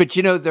 But,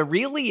 the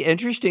really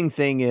interesting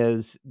thing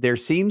is there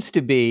seems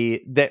to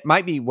be, that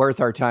might be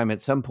worth our time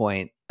at some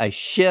point, a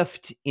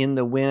shift in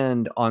the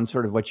wind on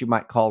sort of what you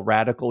might call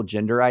radical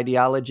gender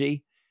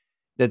ideology.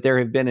 That there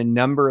have been a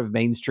number of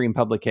mainstream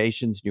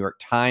publications, New York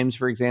Times,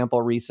 for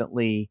example,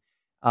 recently,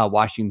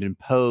 Washington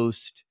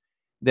Post,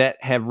 that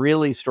have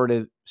really sort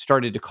of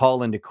started to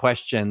call into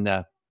question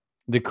the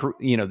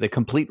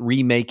complete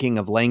remaking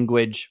of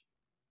language,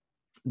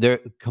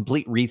 the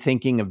complete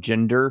rethinking of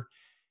gender,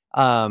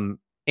 and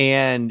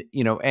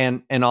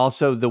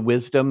also the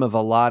wisdom of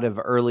a lot of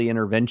early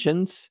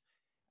interventions.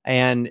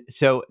 And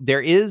so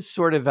there is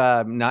sort of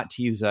not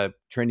to use a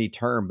trendy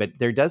term, but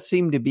there does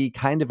seem to be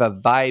kind of a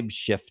vibe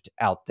shift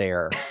out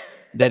there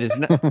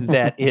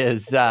that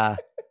is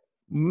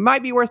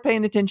might be worth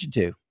paying attention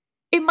to.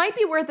 It might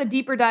be worth a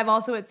deeper dive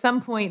also at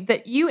some point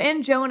that you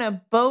and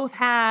Jonah both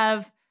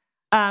have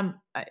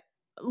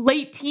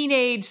late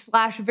teenage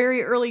 /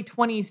 very early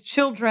 20s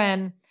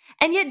children.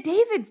 And yet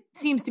David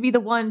seems to be the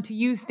one to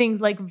use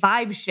things like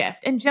vibe shift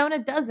and Jonah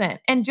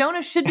doesn't. And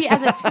Jonah should be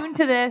as attuned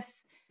to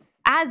this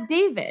as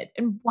David.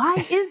 And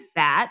why is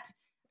that?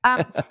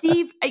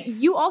 Steve,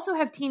 you also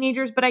have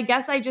teenagers, but I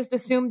guess I just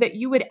assumed that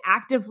you would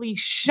actively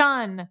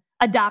shun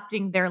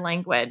adopting their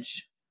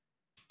language.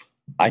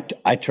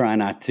 I try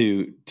not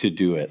to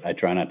do it. I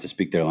try not to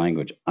speak their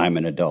language. I'm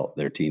an adult.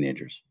 They're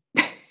teenagers.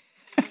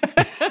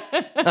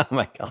 Oh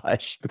my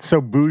gosh. It's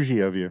so bougie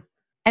of you.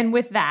 And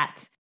with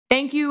that,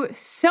 thank you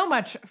so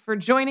much for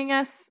joining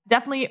us.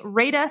 Definitely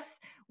rate us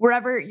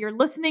wherever you're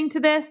listening to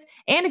this.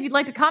 And if you'd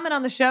like to comment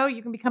on the show,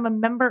 you can become a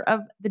member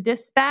of the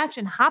Dispatch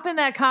and hop in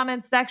that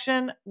comments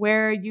section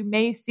where you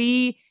may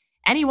see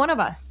any one of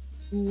us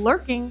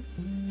lurking.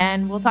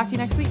 And we'll talk to you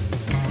next week.